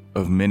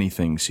of many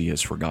things he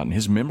has forgotten.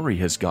 His memory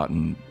has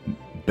gotten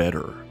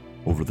better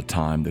over the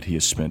time that he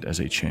has spent as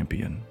a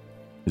champion.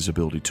 His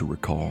ability to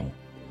recall,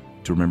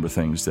 to remember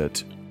things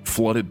that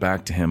flooded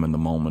back to him in the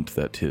moment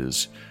that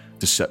his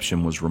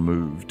deception was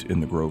removed in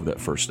the grove that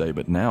first day.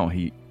 But now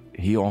he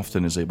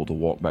often is able to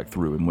walk back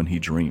through, and when he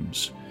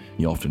dreams,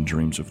 he often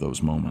dreams of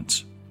those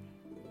moments.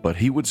 But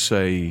he would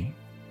say,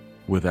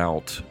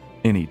 without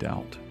any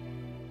doubt,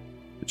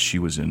 that she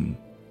was in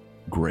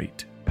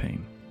great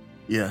pain.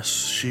 Yes,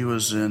 she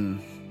was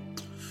in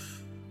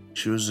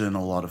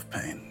a lot of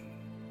pain.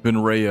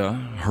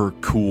 Benraya, her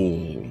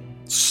cool,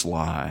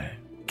 sly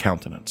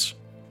countenance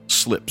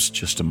slips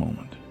just a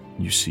moment.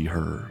 You see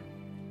her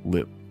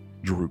lip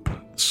droop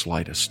the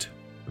slightest,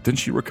 but then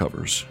she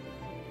recovers.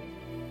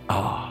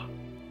 Ah,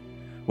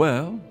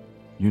 well,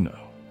 you know.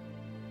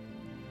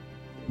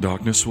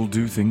 Darkness will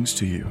do things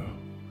to you.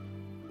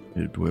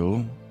 It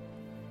will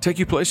take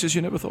you places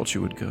you never thought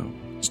you would go.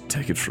 Just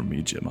take it from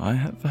me, Jim. I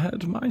have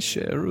had my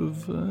share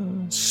of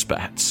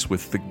spats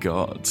with the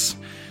gods.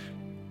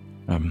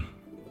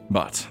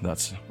 But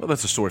that's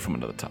a story from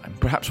another time.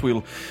 Perhaps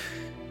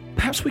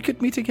we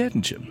could meet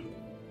again, Jim.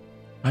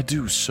 I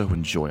do so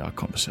enjoy our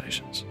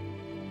conversations.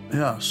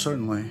 Yeah,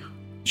 certainly.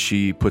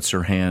 She puts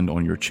her hand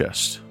on your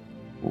chest.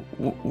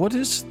 What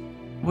is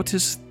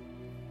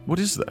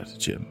that,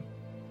 Jim?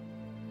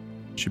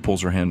 She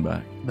pulls her hand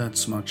back.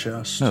 That's my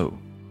chest. No,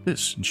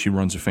 this. And she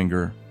runs a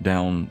finger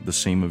down the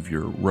seam of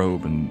your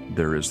robe, and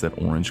there is that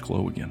orange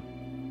glow again.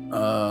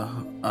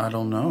 I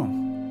don't know.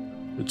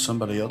 Did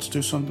somebody else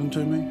do something to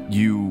me?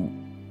 You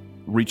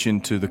reach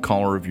into the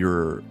collar of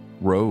your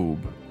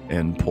robe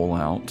and pull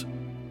out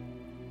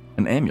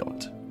an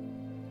amulet.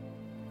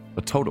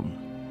 A totem.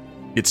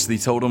 It's the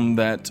totem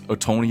that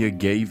Otonia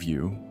gave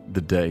you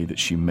the day that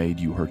she made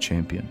you her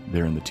champion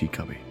there in the tea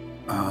cubby.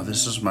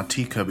 This is my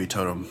tea cubby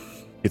totem.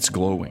 It's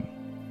glowing.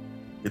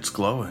 It's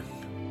glowing.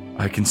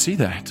 I can see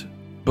that.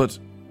 But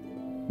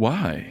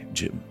why,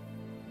 Jim?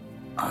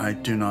 I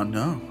do not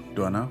know.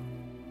 Do I know?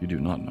 You do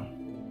not know.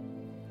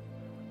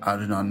 I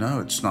do not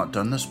know. It's not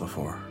done this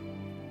before.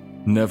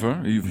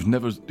 Never? You've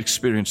never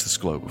experienced this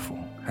glow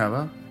before? Have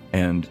I?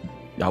 And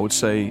I would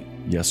say,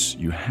 yes,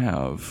 you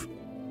have,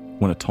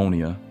 when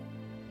Otonia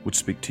would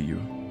speak to you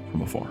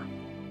from afar.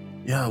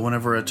 Yeah,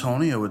 whenever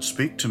Otonia would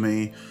speak to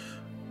me,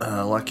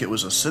 like it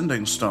was a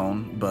sending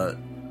stone, but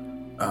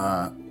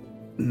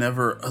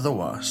never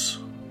otherwise.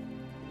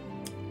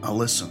 I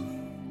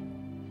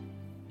listen.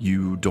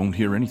 You don't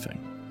hear anything.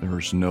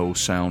 There's no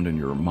sound in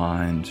your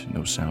mind,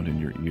 no sound in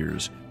your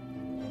ears.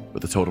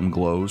 But the totem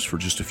glows for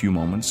just a few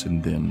moments,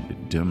 and then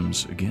it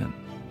dims again.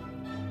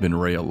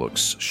 Benraya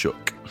looks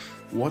shook.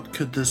 What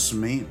could this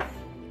mean?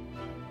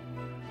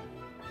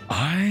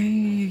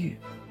 I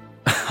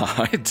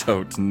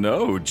don't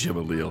know,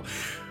 Jimalil.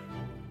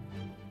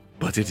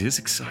 But it is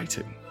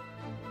exciting.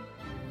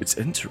 It's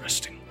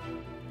interesting.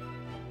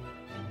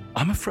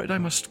 I'm afraid I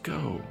must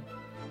go.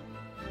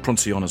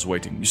 Pronciana's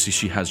waiting. You see,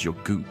 she has your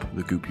goop,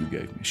 the goop you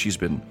gave me. She's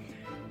been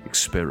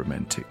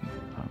experimenting.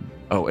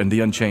 And the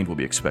Unchained will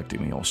be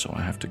expecting me also.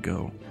 I have to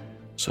go.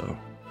 So,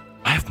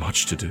 I have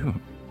much to do.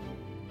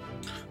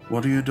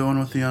 What are you doing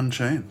with the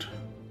Unchained?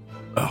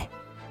 Oh,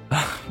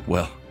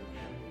 well,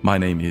 my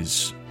name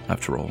is,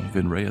 after all,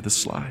 Vinraya the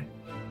Sly.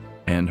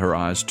 And her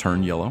eyes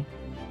turn yellow,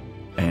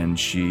 and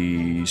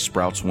she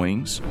sprouts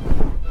wings,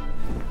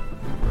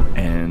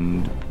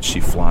 and she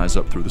flies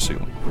up through the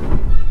ceiling.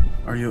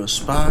 Are you a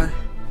spy?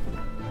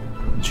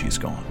 And she's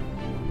gone.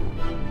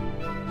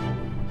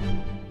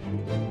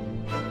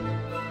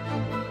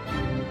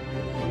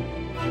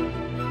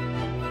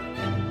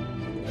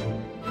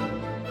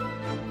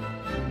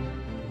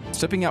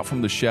 Stepping out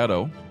from the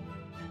shadow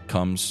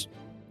comes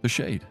the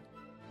shade.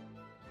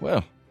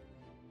 Well,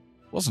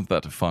 wasn't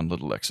that a fun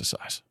little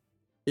exercise?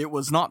 It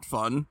was not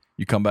fun.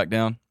 You come back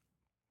down?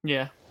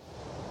 Yeah.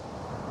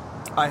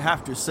 I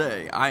have to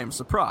say, I am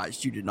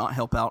surprised you did not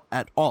help out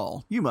at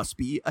all. You must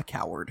be a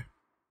coward.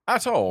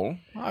 At all?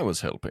 I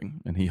was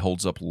helping. And he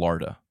holds up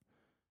Larda,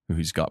 who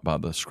he's got by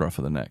the scruff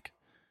of the neck.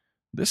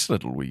 This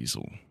little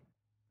weasel,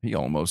 he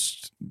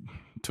almost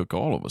took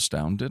all of us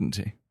down, didn't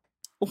he?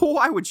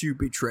 Why would you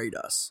betray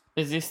us?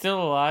 Is he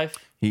still alive?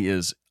 He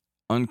is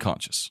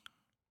unconscious,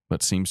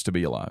 but seems to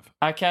be alive.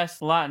 I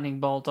cast lightning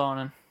bolt on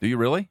him. Do you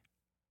really?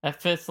 At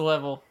 5th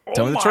level.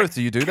 Tell me the truth.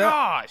 Do you do that?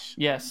 Gosh.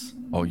 Yes.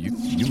 Oh, you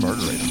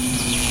murderate him.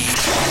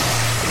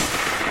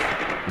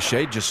 The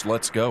shade just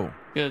lets go.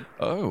 Good.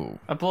 Oh.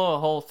 I blow a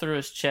hole through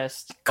his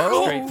chest.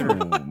 Oh, Straight through.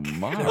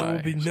 My. There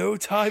will be no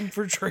time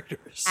for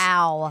traitors.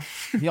 Ow.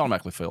 He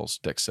automatically fails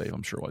dex save,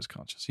 I'm sure, while he's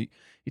conscious. He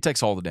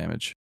takes all the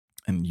damage,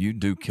 and you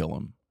do kill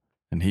him,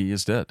 and he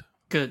is dead.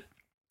 Good.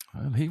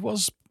 Well, he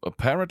was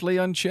apparently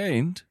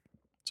unchained,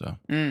 so.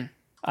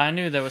 I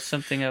knew there was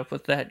something up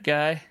with that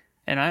guy,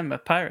 and I'm a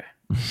pirate.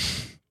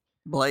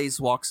 Blaze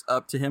walks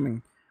up to him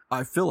and,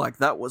 I feel like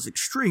that was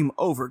extreme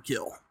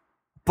overkill,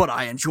 but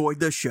I enjoyed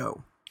the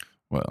show.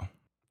 Well,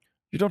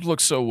 you don't look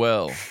so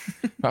well.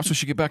 Perhaps we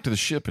should get back to the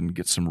ship and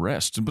get some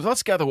rest. But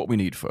let's gather what we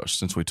need first,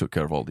 since we took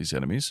care of all these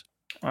enemies.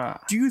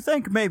 Do you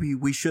think maybe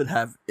we should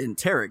have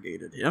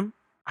interrogated him?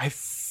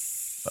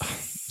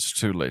 It's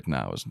too late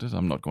now, isn't it?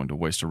 I'm not going to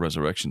waste a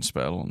resurrection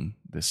spell on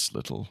this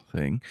little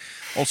thing.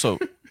 Also,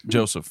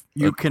 Joseph.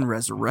 You can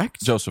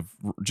resurrect? Joseph,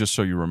 just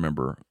so you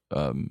remember,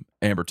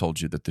 Amber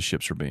told you that the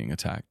ships are being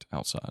attacked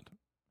outside,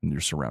 and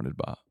you're surrounded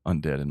by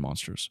undead and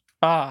monsters.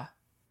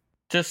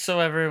 Just so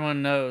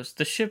everyone knows,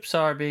 the ships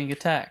are being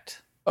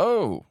attacked.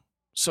 Oh,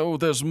 so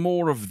there's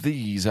more of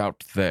these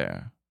out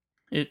there.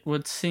 It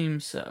would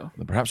seem so.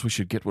 Then perhaps we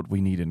should get what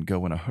we need and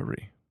go in a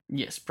hurry.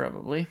 Yes,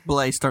 probably.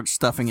 Blaze starts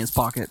stuffing his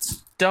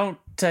pockets. Don't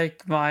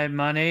take my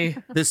money.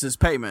 This is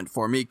payment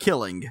for me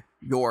killing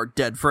your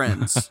dead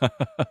friends.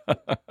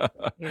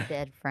 Your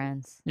dead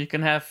friends. You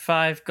can have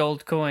 5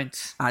 gold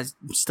coins. I'm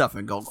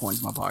stuffing gold coins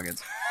in my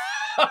pockets.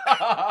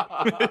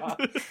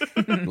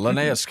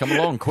 Linnaeus, come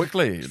along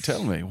quickly.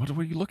 Tell me, what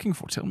were you looking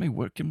for? Tell me,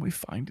 where can we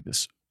find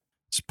this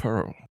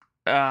pearl?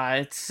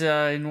 It's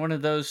in one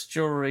of those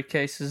jewelry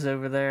cases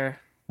over there.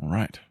 All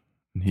right.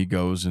 And he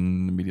goes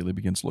and immediately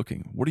begins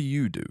looking. What do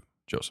you do,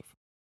 Joseph?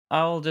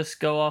 I'll just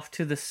go off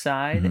to the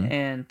side,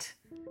 and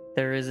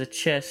there is a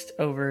chest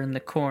over in the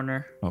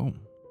corner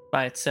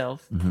by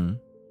itself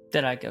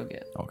that I go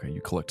get. Okay,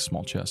 you collect a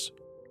small chest.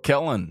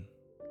 Kellen,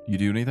 you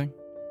do anything?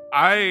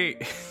 I'm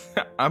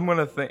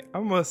gonna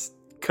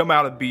come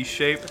out of B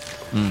shape,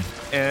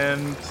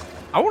 and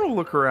I want to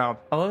look around.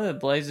 I love that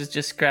Blaze is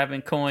just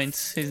grabbing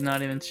coins. He's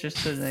not even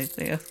interested in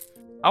anything else.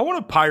 I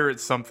want to pirate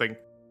something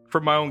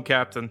for my own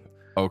captain.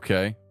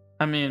 Okay.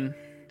 I mean,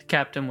 the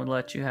captain would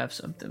let you have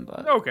something,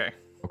 but Okay.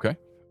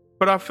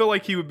 But I feel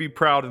like he would be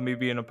proud of me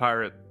being a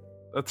pirate.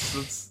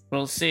 That's.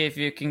 We'll see if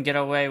you can get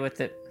away with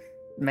it,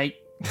 mate.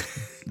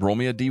 Roll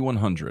me a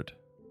D100.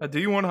 A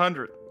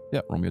D100.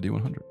 Yeah, roll me a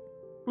D100.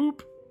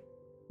 Boop.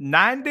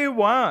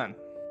 91.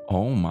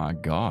 Oh my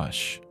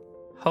gosh.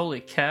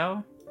 Holy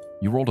cow.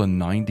 You rolled a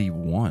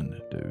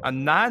 91, dude. A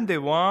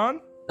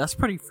 91? That's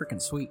pretty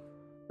freaking sweet.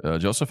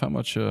 Joseph, how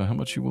much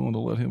you willing to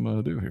let him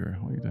do here?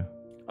 What do you do?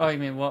 Oh, you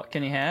mean what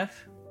can he have?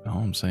 No,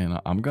 I'm saying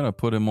I'm gonna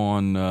put him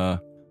on. I'm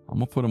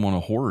gonna put him on a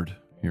horde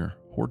here,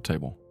 horde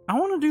table. I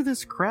want to do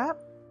this crap.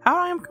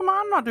 Come on,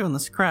 I'm not doing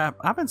this crap.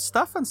 I've been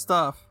stuffing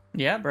stuff.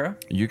 Yeah, bro.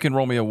 You can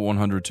roll me a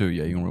 100 too.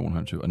 Yeah, you can roll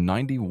 100 too. A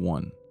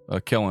 91.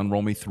 Kellen,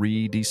 roll me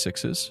 3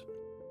 D6s.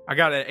 I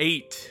got an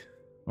 8.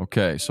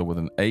 Okay, so with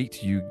an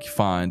 8, you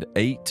find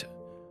 8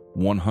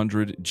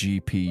 100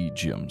 GP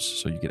gems.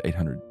 So you get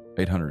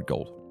 800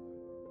 gold.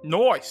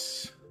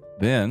 Nice.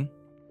 Then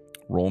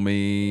roll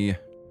me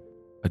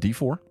a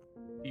D4.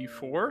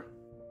 D4?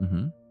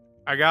 Mm-hmm.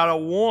 I got a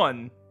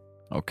 1.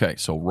 Okay,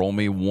 so roll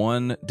me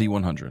 1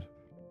 D100.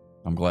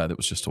 I'm glad it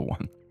was just a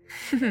 1.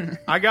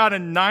 I got a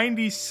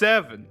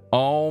 97.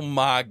 Oh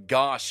my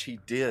gosh, he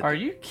did. Are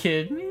you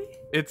kidding me?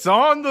 It's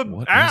on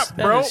the app,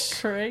 bro. That is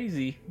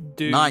crazy.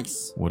 Dude,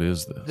 Nice. What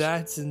is this?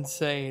 That's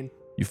insane.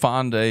 You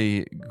find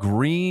a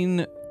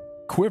green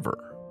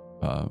quiver.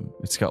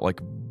 It's got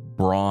like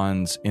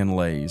bronze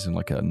inlays and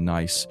like a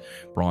nice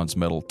bronze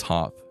metal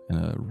top and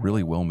a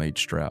really well-made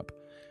strap.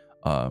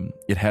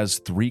 It has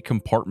 3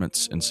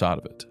 compartments inside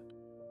of it,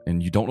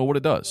 and you don't know what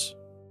it does.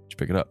 Did you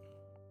pick it up?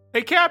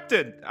 Hey,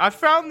 Captain, I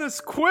found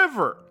this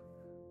quiver.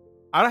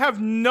 I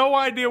have no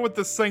idea what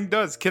this thing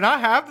does. Can I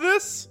have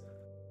this?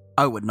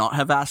 I would not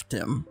have asked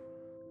him.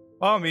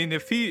 Well, I mean,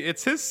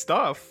 it's his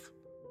stuff.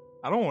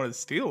 I don't want to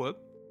steal it.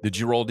 Did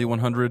you roll a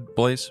D100,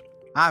 Blaze?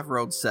 I've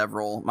rolled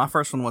several. My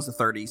first one was a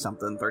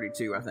 30-something,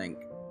 32, I think.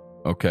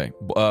 Okay.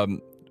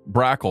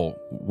 Brackle,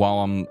 while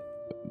I'm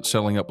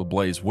settling up with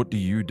Blaze, what do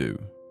you do?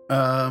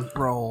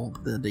 Roll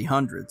the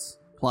D100s.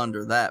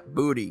 Plunder that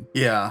booty.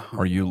 Yeah.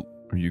 Are you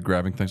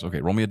grabbing things? Okay,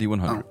 roll me a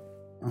D100.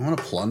 I want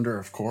to plunder,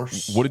 of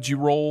course. What did you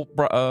roll,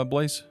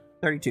 Blaze?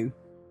 32.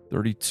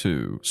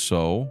 32.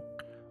 So,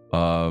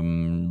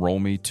 roll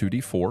me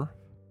 2d4.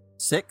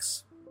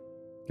 6.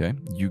 Okay.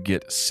 You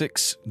get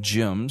 6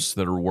 gems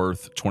that are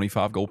worth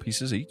 25 gold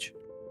pieces each.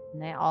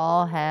 And they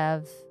all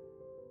have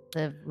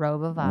the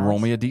robe of eyes. Roll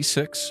me a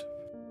d6.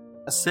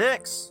 A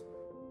 6.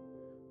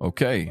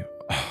 Okay.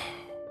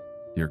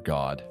 Dear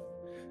God.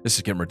 This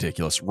is getting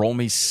ridiculous. Roll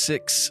me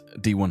 6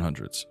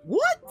 D100s.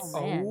 What?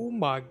 Oh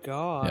my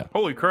God. Yeah.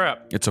 Holy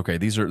crap. It's okay.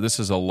 This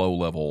is a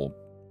low-level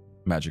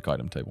magic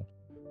item table.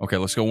 Okay,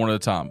 let's go one at a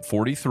time.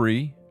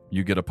 43,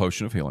 you get a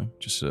potion of healing.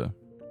 Just a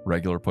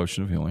regular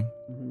potion of healing.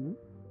 Mm-hmm.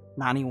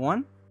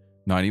 91.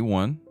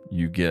 91,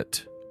 you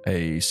get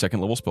a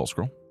second-level spell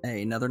scroll.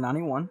 Another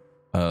 91.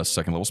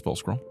 Second-level spell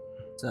scroll.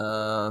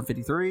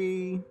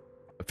 53.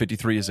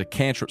 53 is a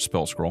cantrip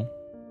spell scroll.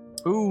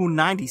 Ooh,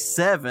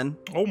 97.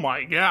 Oh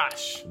my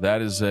gosh.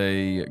 That is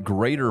a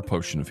greater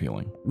potion of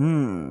healing.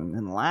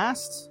 And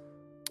last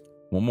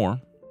One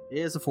more.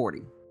 is a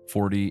 40.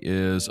 40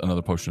 is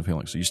another potion of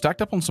healing. So you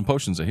stacked up on some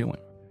potions of healing.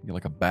 You get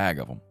like a bag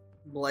of them.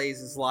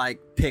 Blaze is like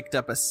picked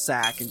up a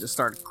sack and just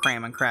started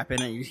cramming crap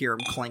in it. You hear him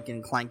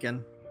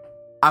clanking.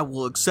 I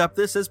will accept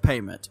this as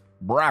payment.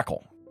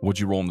 Brackle. What'd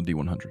you roll in the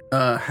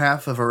D100?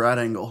 Half of a right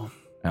angle.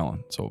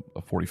 Alan, so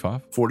a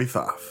 45?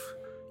 45.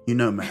 You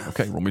know math.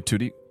 Okay, roll me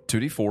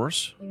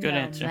 2d4s. Good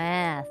answer.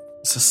 Math.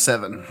 It's a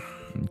 7.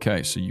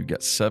 Okay, so you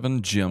get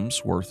 7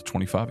 gems worth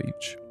 25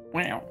 each.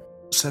 Wow.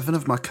 7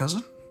 of my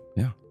cousin?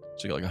 Yeah.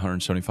 So you get like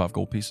 175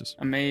 gold pieces.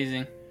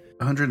 Amazing.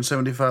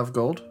 175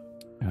 gold?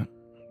 Yeah,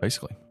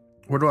 basically.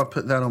 Where do I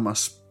put that on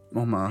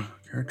my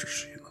character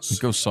sheet? It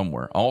goes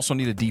somewhere. I also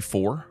need a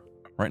D4.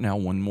 Right now,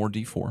 one more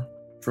D4.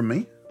 From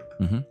me?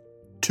 Mm-hmm.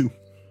 2.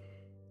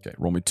 Okay,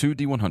 roll me 2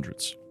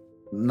 D100s.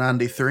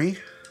 93.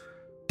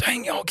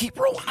 Dang, y'all keep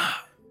rolling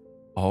up.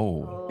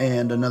 Oh.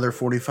 And another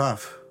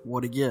 45.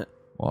 What'd he get?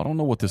 Well, I don't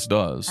know what this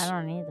does. I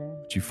don't either.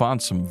 But you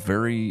find some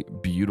very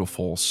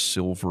beautiful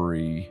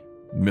silvery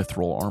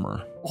mithril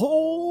armor.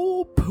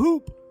 Oh,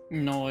 poop.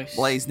 Nice.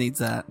 Blaze needs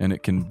that. And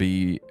it can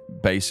be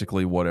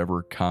basically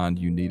whatever kind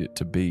you need it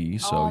to be.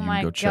 So Oh you can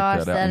my go check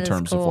gosh, that out that in is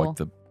terms of cool.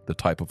 like the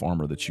type of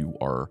armor that you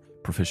are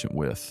proficient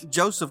with.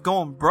 Joseph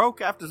going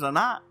broke after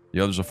tonight. The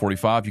other's a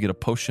 45. You get a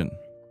potion.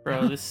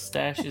 Bro, this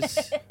stash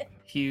is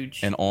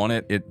huge. And on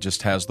it, it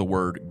just has the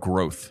word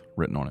growth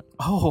written on it.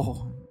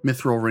 Oh.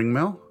 Mithril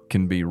ringmail? It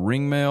can be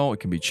ring mail, it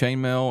can be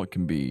chain mail, it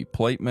can be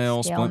plate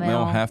mail, Scale splint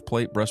mail, mail. half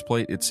plate,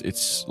 breastplate.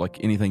 It's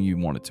like anything you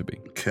want it to be.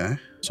 Okay.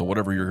 So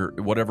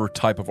whatever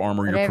type of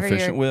armor you're Whatever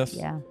proficient with,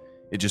 Yeah.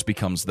 it just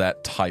becomes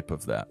that type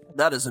of that.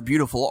 That is a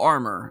beautiful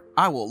armor.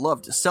 I will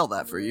love to sell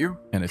that for you.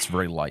 And it's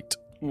very light.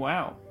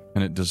 Wow.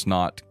 And it does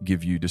not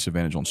give you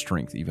disadvantage on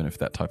strength, even if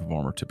that type of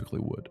armor typically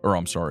would. Or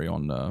I'm sorry,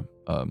 on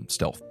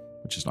stealth,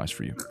 which is nice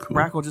for you. Cool.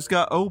 Brackle just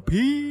got OP.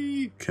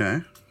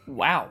 Okay.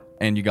 Wow.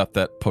 And you got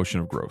that potion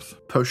of growth.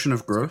 Potion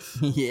of growth?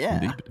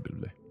 Yeah.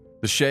 Indeed.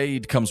 The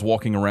shade comes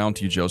walking around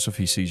to you, Joseph.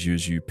 He sees you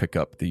as you pick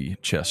up the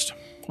chest.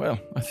 Well,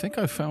 I think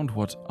I found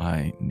what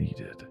I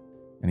needed.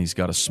 And he's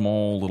got a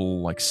small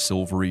little like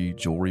silvery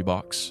jewelry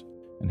box.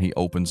 And he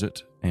opens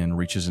it and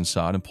reaches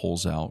inside and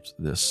pulls out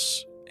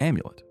this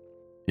amulet.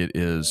 It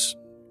is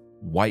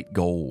white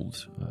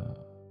gold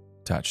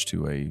attached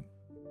to a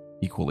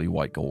equally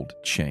white gold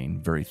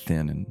chain, very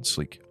thin and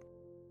sleek.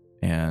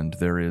 And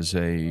there is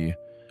a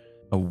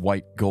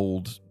white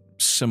gold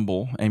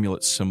symbol,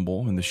 amulet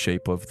symbol in the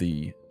shape of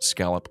the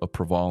scallop of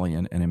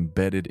Provalian, and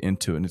embedded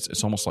into it, and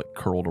it's almost like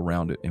curled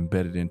around it,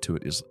 embedded into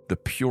it is the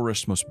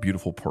purest, most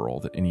beautiful pearl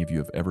that any of you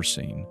have ever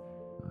seen.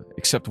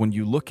 Except when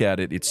you look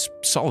at it, it's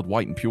solid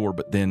white and pure,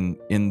 but then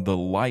in the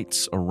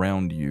lights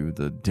around you,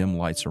 the dim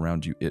lights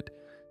around you, it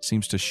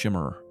seems to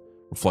shimmer,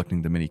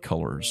 reflecting the many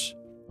colors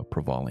of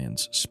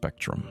Provalian's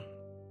spectrum.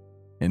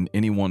 And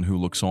anyone who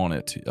looks on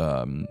it,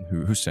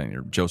 who's standing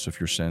here, Joseph,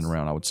 you're standing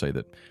around, I would say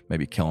that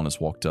maybe Kellen has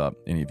walked up,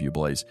 any of you,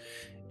 Blaze.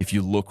 If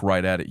you look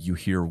right at it, you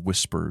hear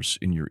whispers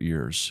in your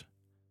ears,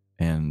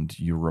 and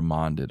you're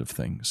reminded of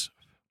things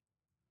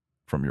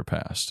from your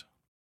past.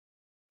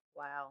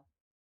 Wow.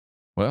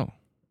 Well,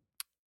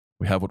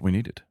 we have what we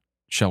needed.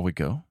 Shall we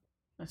go?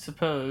 I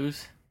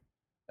suppose.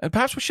 And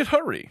perhaps we should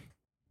hurry.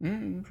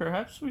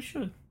 Perhaps we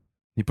should.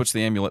 He puts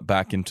the amulet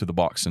back into the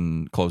box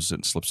and closes it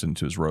and slips it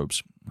into his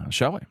robes.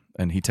 Shall we?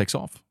 And he takes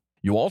off.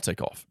 You all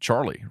take off.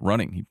 Charlie,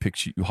 running. He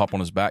picks you. You hop on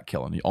his back,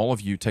 Kellen. All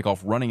of you take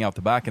off running out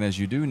the back. And as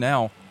you do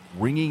now,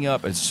 ringing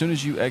up, as soon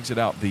as you exit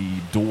out the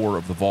door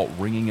of the vault,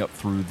 ringing up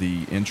through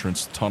the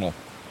entrance tunnel,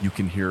 you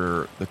can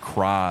hear the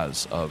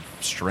cries of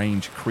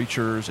strange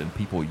creatures and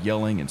people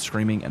yelling and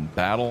screaming and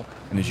battle.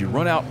 And as you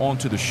run out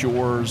onto the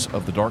shores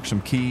of the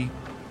Darksome Key,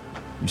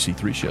 you see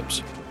 3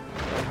 ships.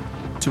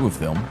 2 of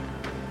them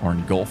are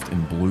engulfed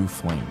in blue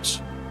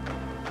flames.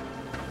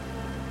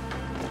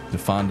 To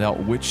find out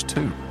which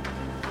 2,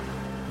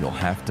 you'll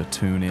have to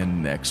tune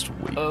in next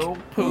week. Oh,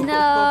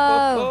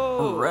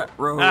 No.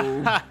 Retro.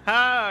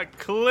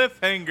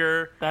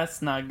 Cliffhanger.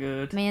 That's not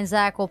good. Me and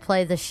Zach will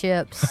play the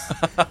ships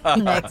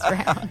next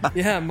round.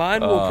 Yeah, mine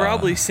will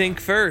probably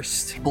sink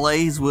first.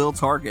 Blaze will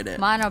target it.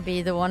 Mine will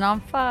be the one on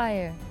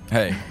fire.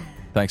 Hey,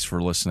 thanks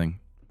for listening.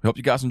 We hope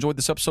you guys enjoyed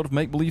this episode of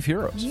Make Believe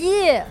Heroes.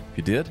 Yeah. If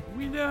you did,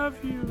 We love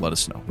you. let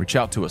us know. Reach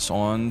out to us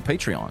on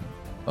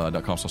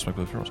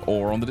patreon.com/MakeBelieveHeroes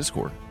or on the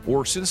Discord.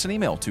 Or send us an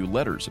email to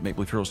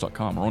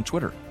letters@MakeBelieveHeroes.com or on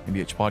Twitter,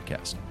 MBH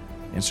Podcast,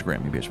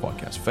 Instagram, MBH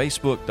Podcast,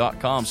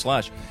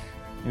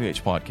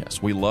 Facebook.com/MBH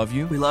Podcast. We love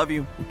you. We love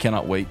you. We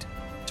cannot wait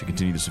to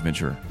continue this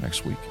adventure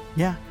next week.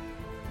 Yeah.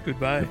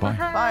 Goodbye. Goodbye.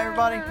 Bye,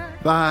 everybody.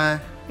 Bye.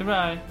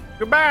 Goodbye.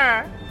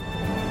 Goodbye.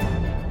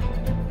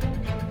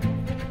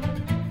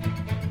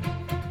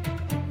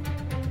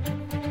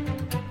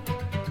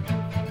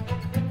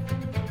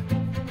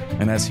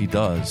 And as he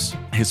does,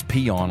 his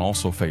peon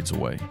also fades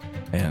away.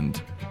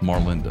 And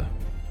Marlinda,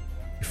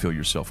 you feel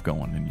yourself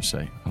going and you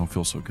say, I don't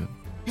feel so good.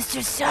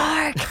 Mr.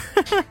 Stark,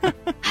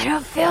 I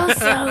don't feel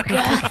so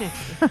good.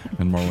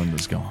 And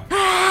Marlinda's gone.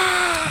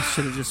 I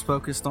should have just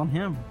focused on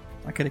him.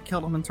 I could have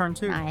killed him in turn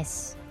 2.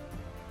 Nice.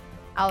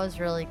 I was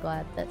really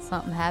glad that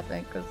something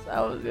happened because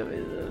I was going to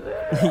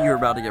be You were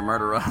about to get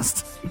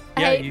murderized.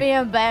 I Yeah, hate you- being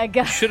a bad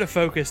guy. Should have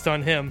focused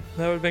on him.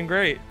 That would have been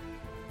great.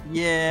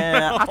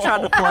 Yeah, I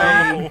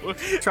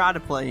tried to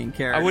play in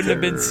character. I wouldn't have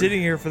been sitting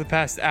here for the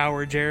past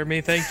hour, Jeremy.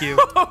 Thank you.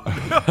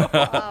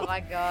 Oh my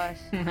gosh.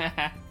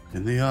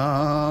 In the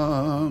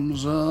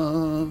arms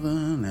of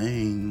an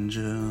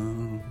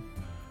angel.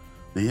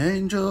 The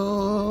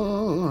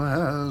angel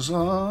has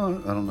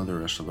arms. I don't know the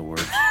rest of the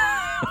words.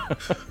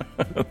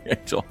 The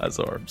angel has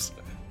arms.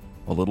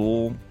 A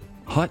little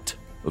hut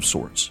of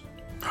sorts.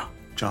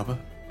 Jabba?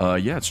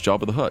 Yeah, it's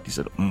Jabba the Hutt. He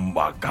said,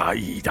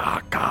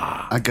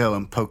 Mbakaidaka. I go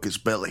and poke his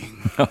belly.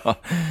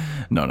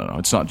 No,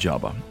 it's not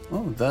Jabba.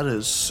 Oh, that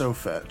is so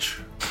fetch.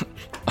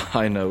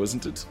 I know,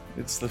 isn't it?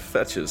 It's the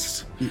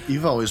fetchest.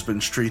 You've always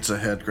been streets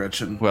ahead,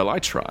 Gretchen. Well, I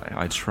try,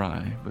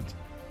 but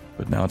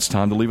now it's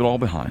time to leave it all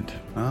behind.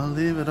 I'll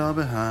leave it all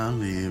behind,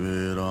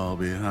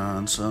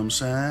 some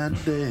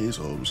sad day,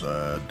 some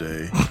sad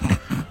day.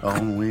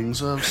 On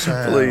wings of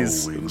sad,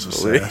 Please, wings of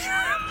please.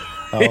 sad.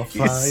 I'll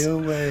fly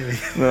away.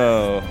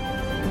 No.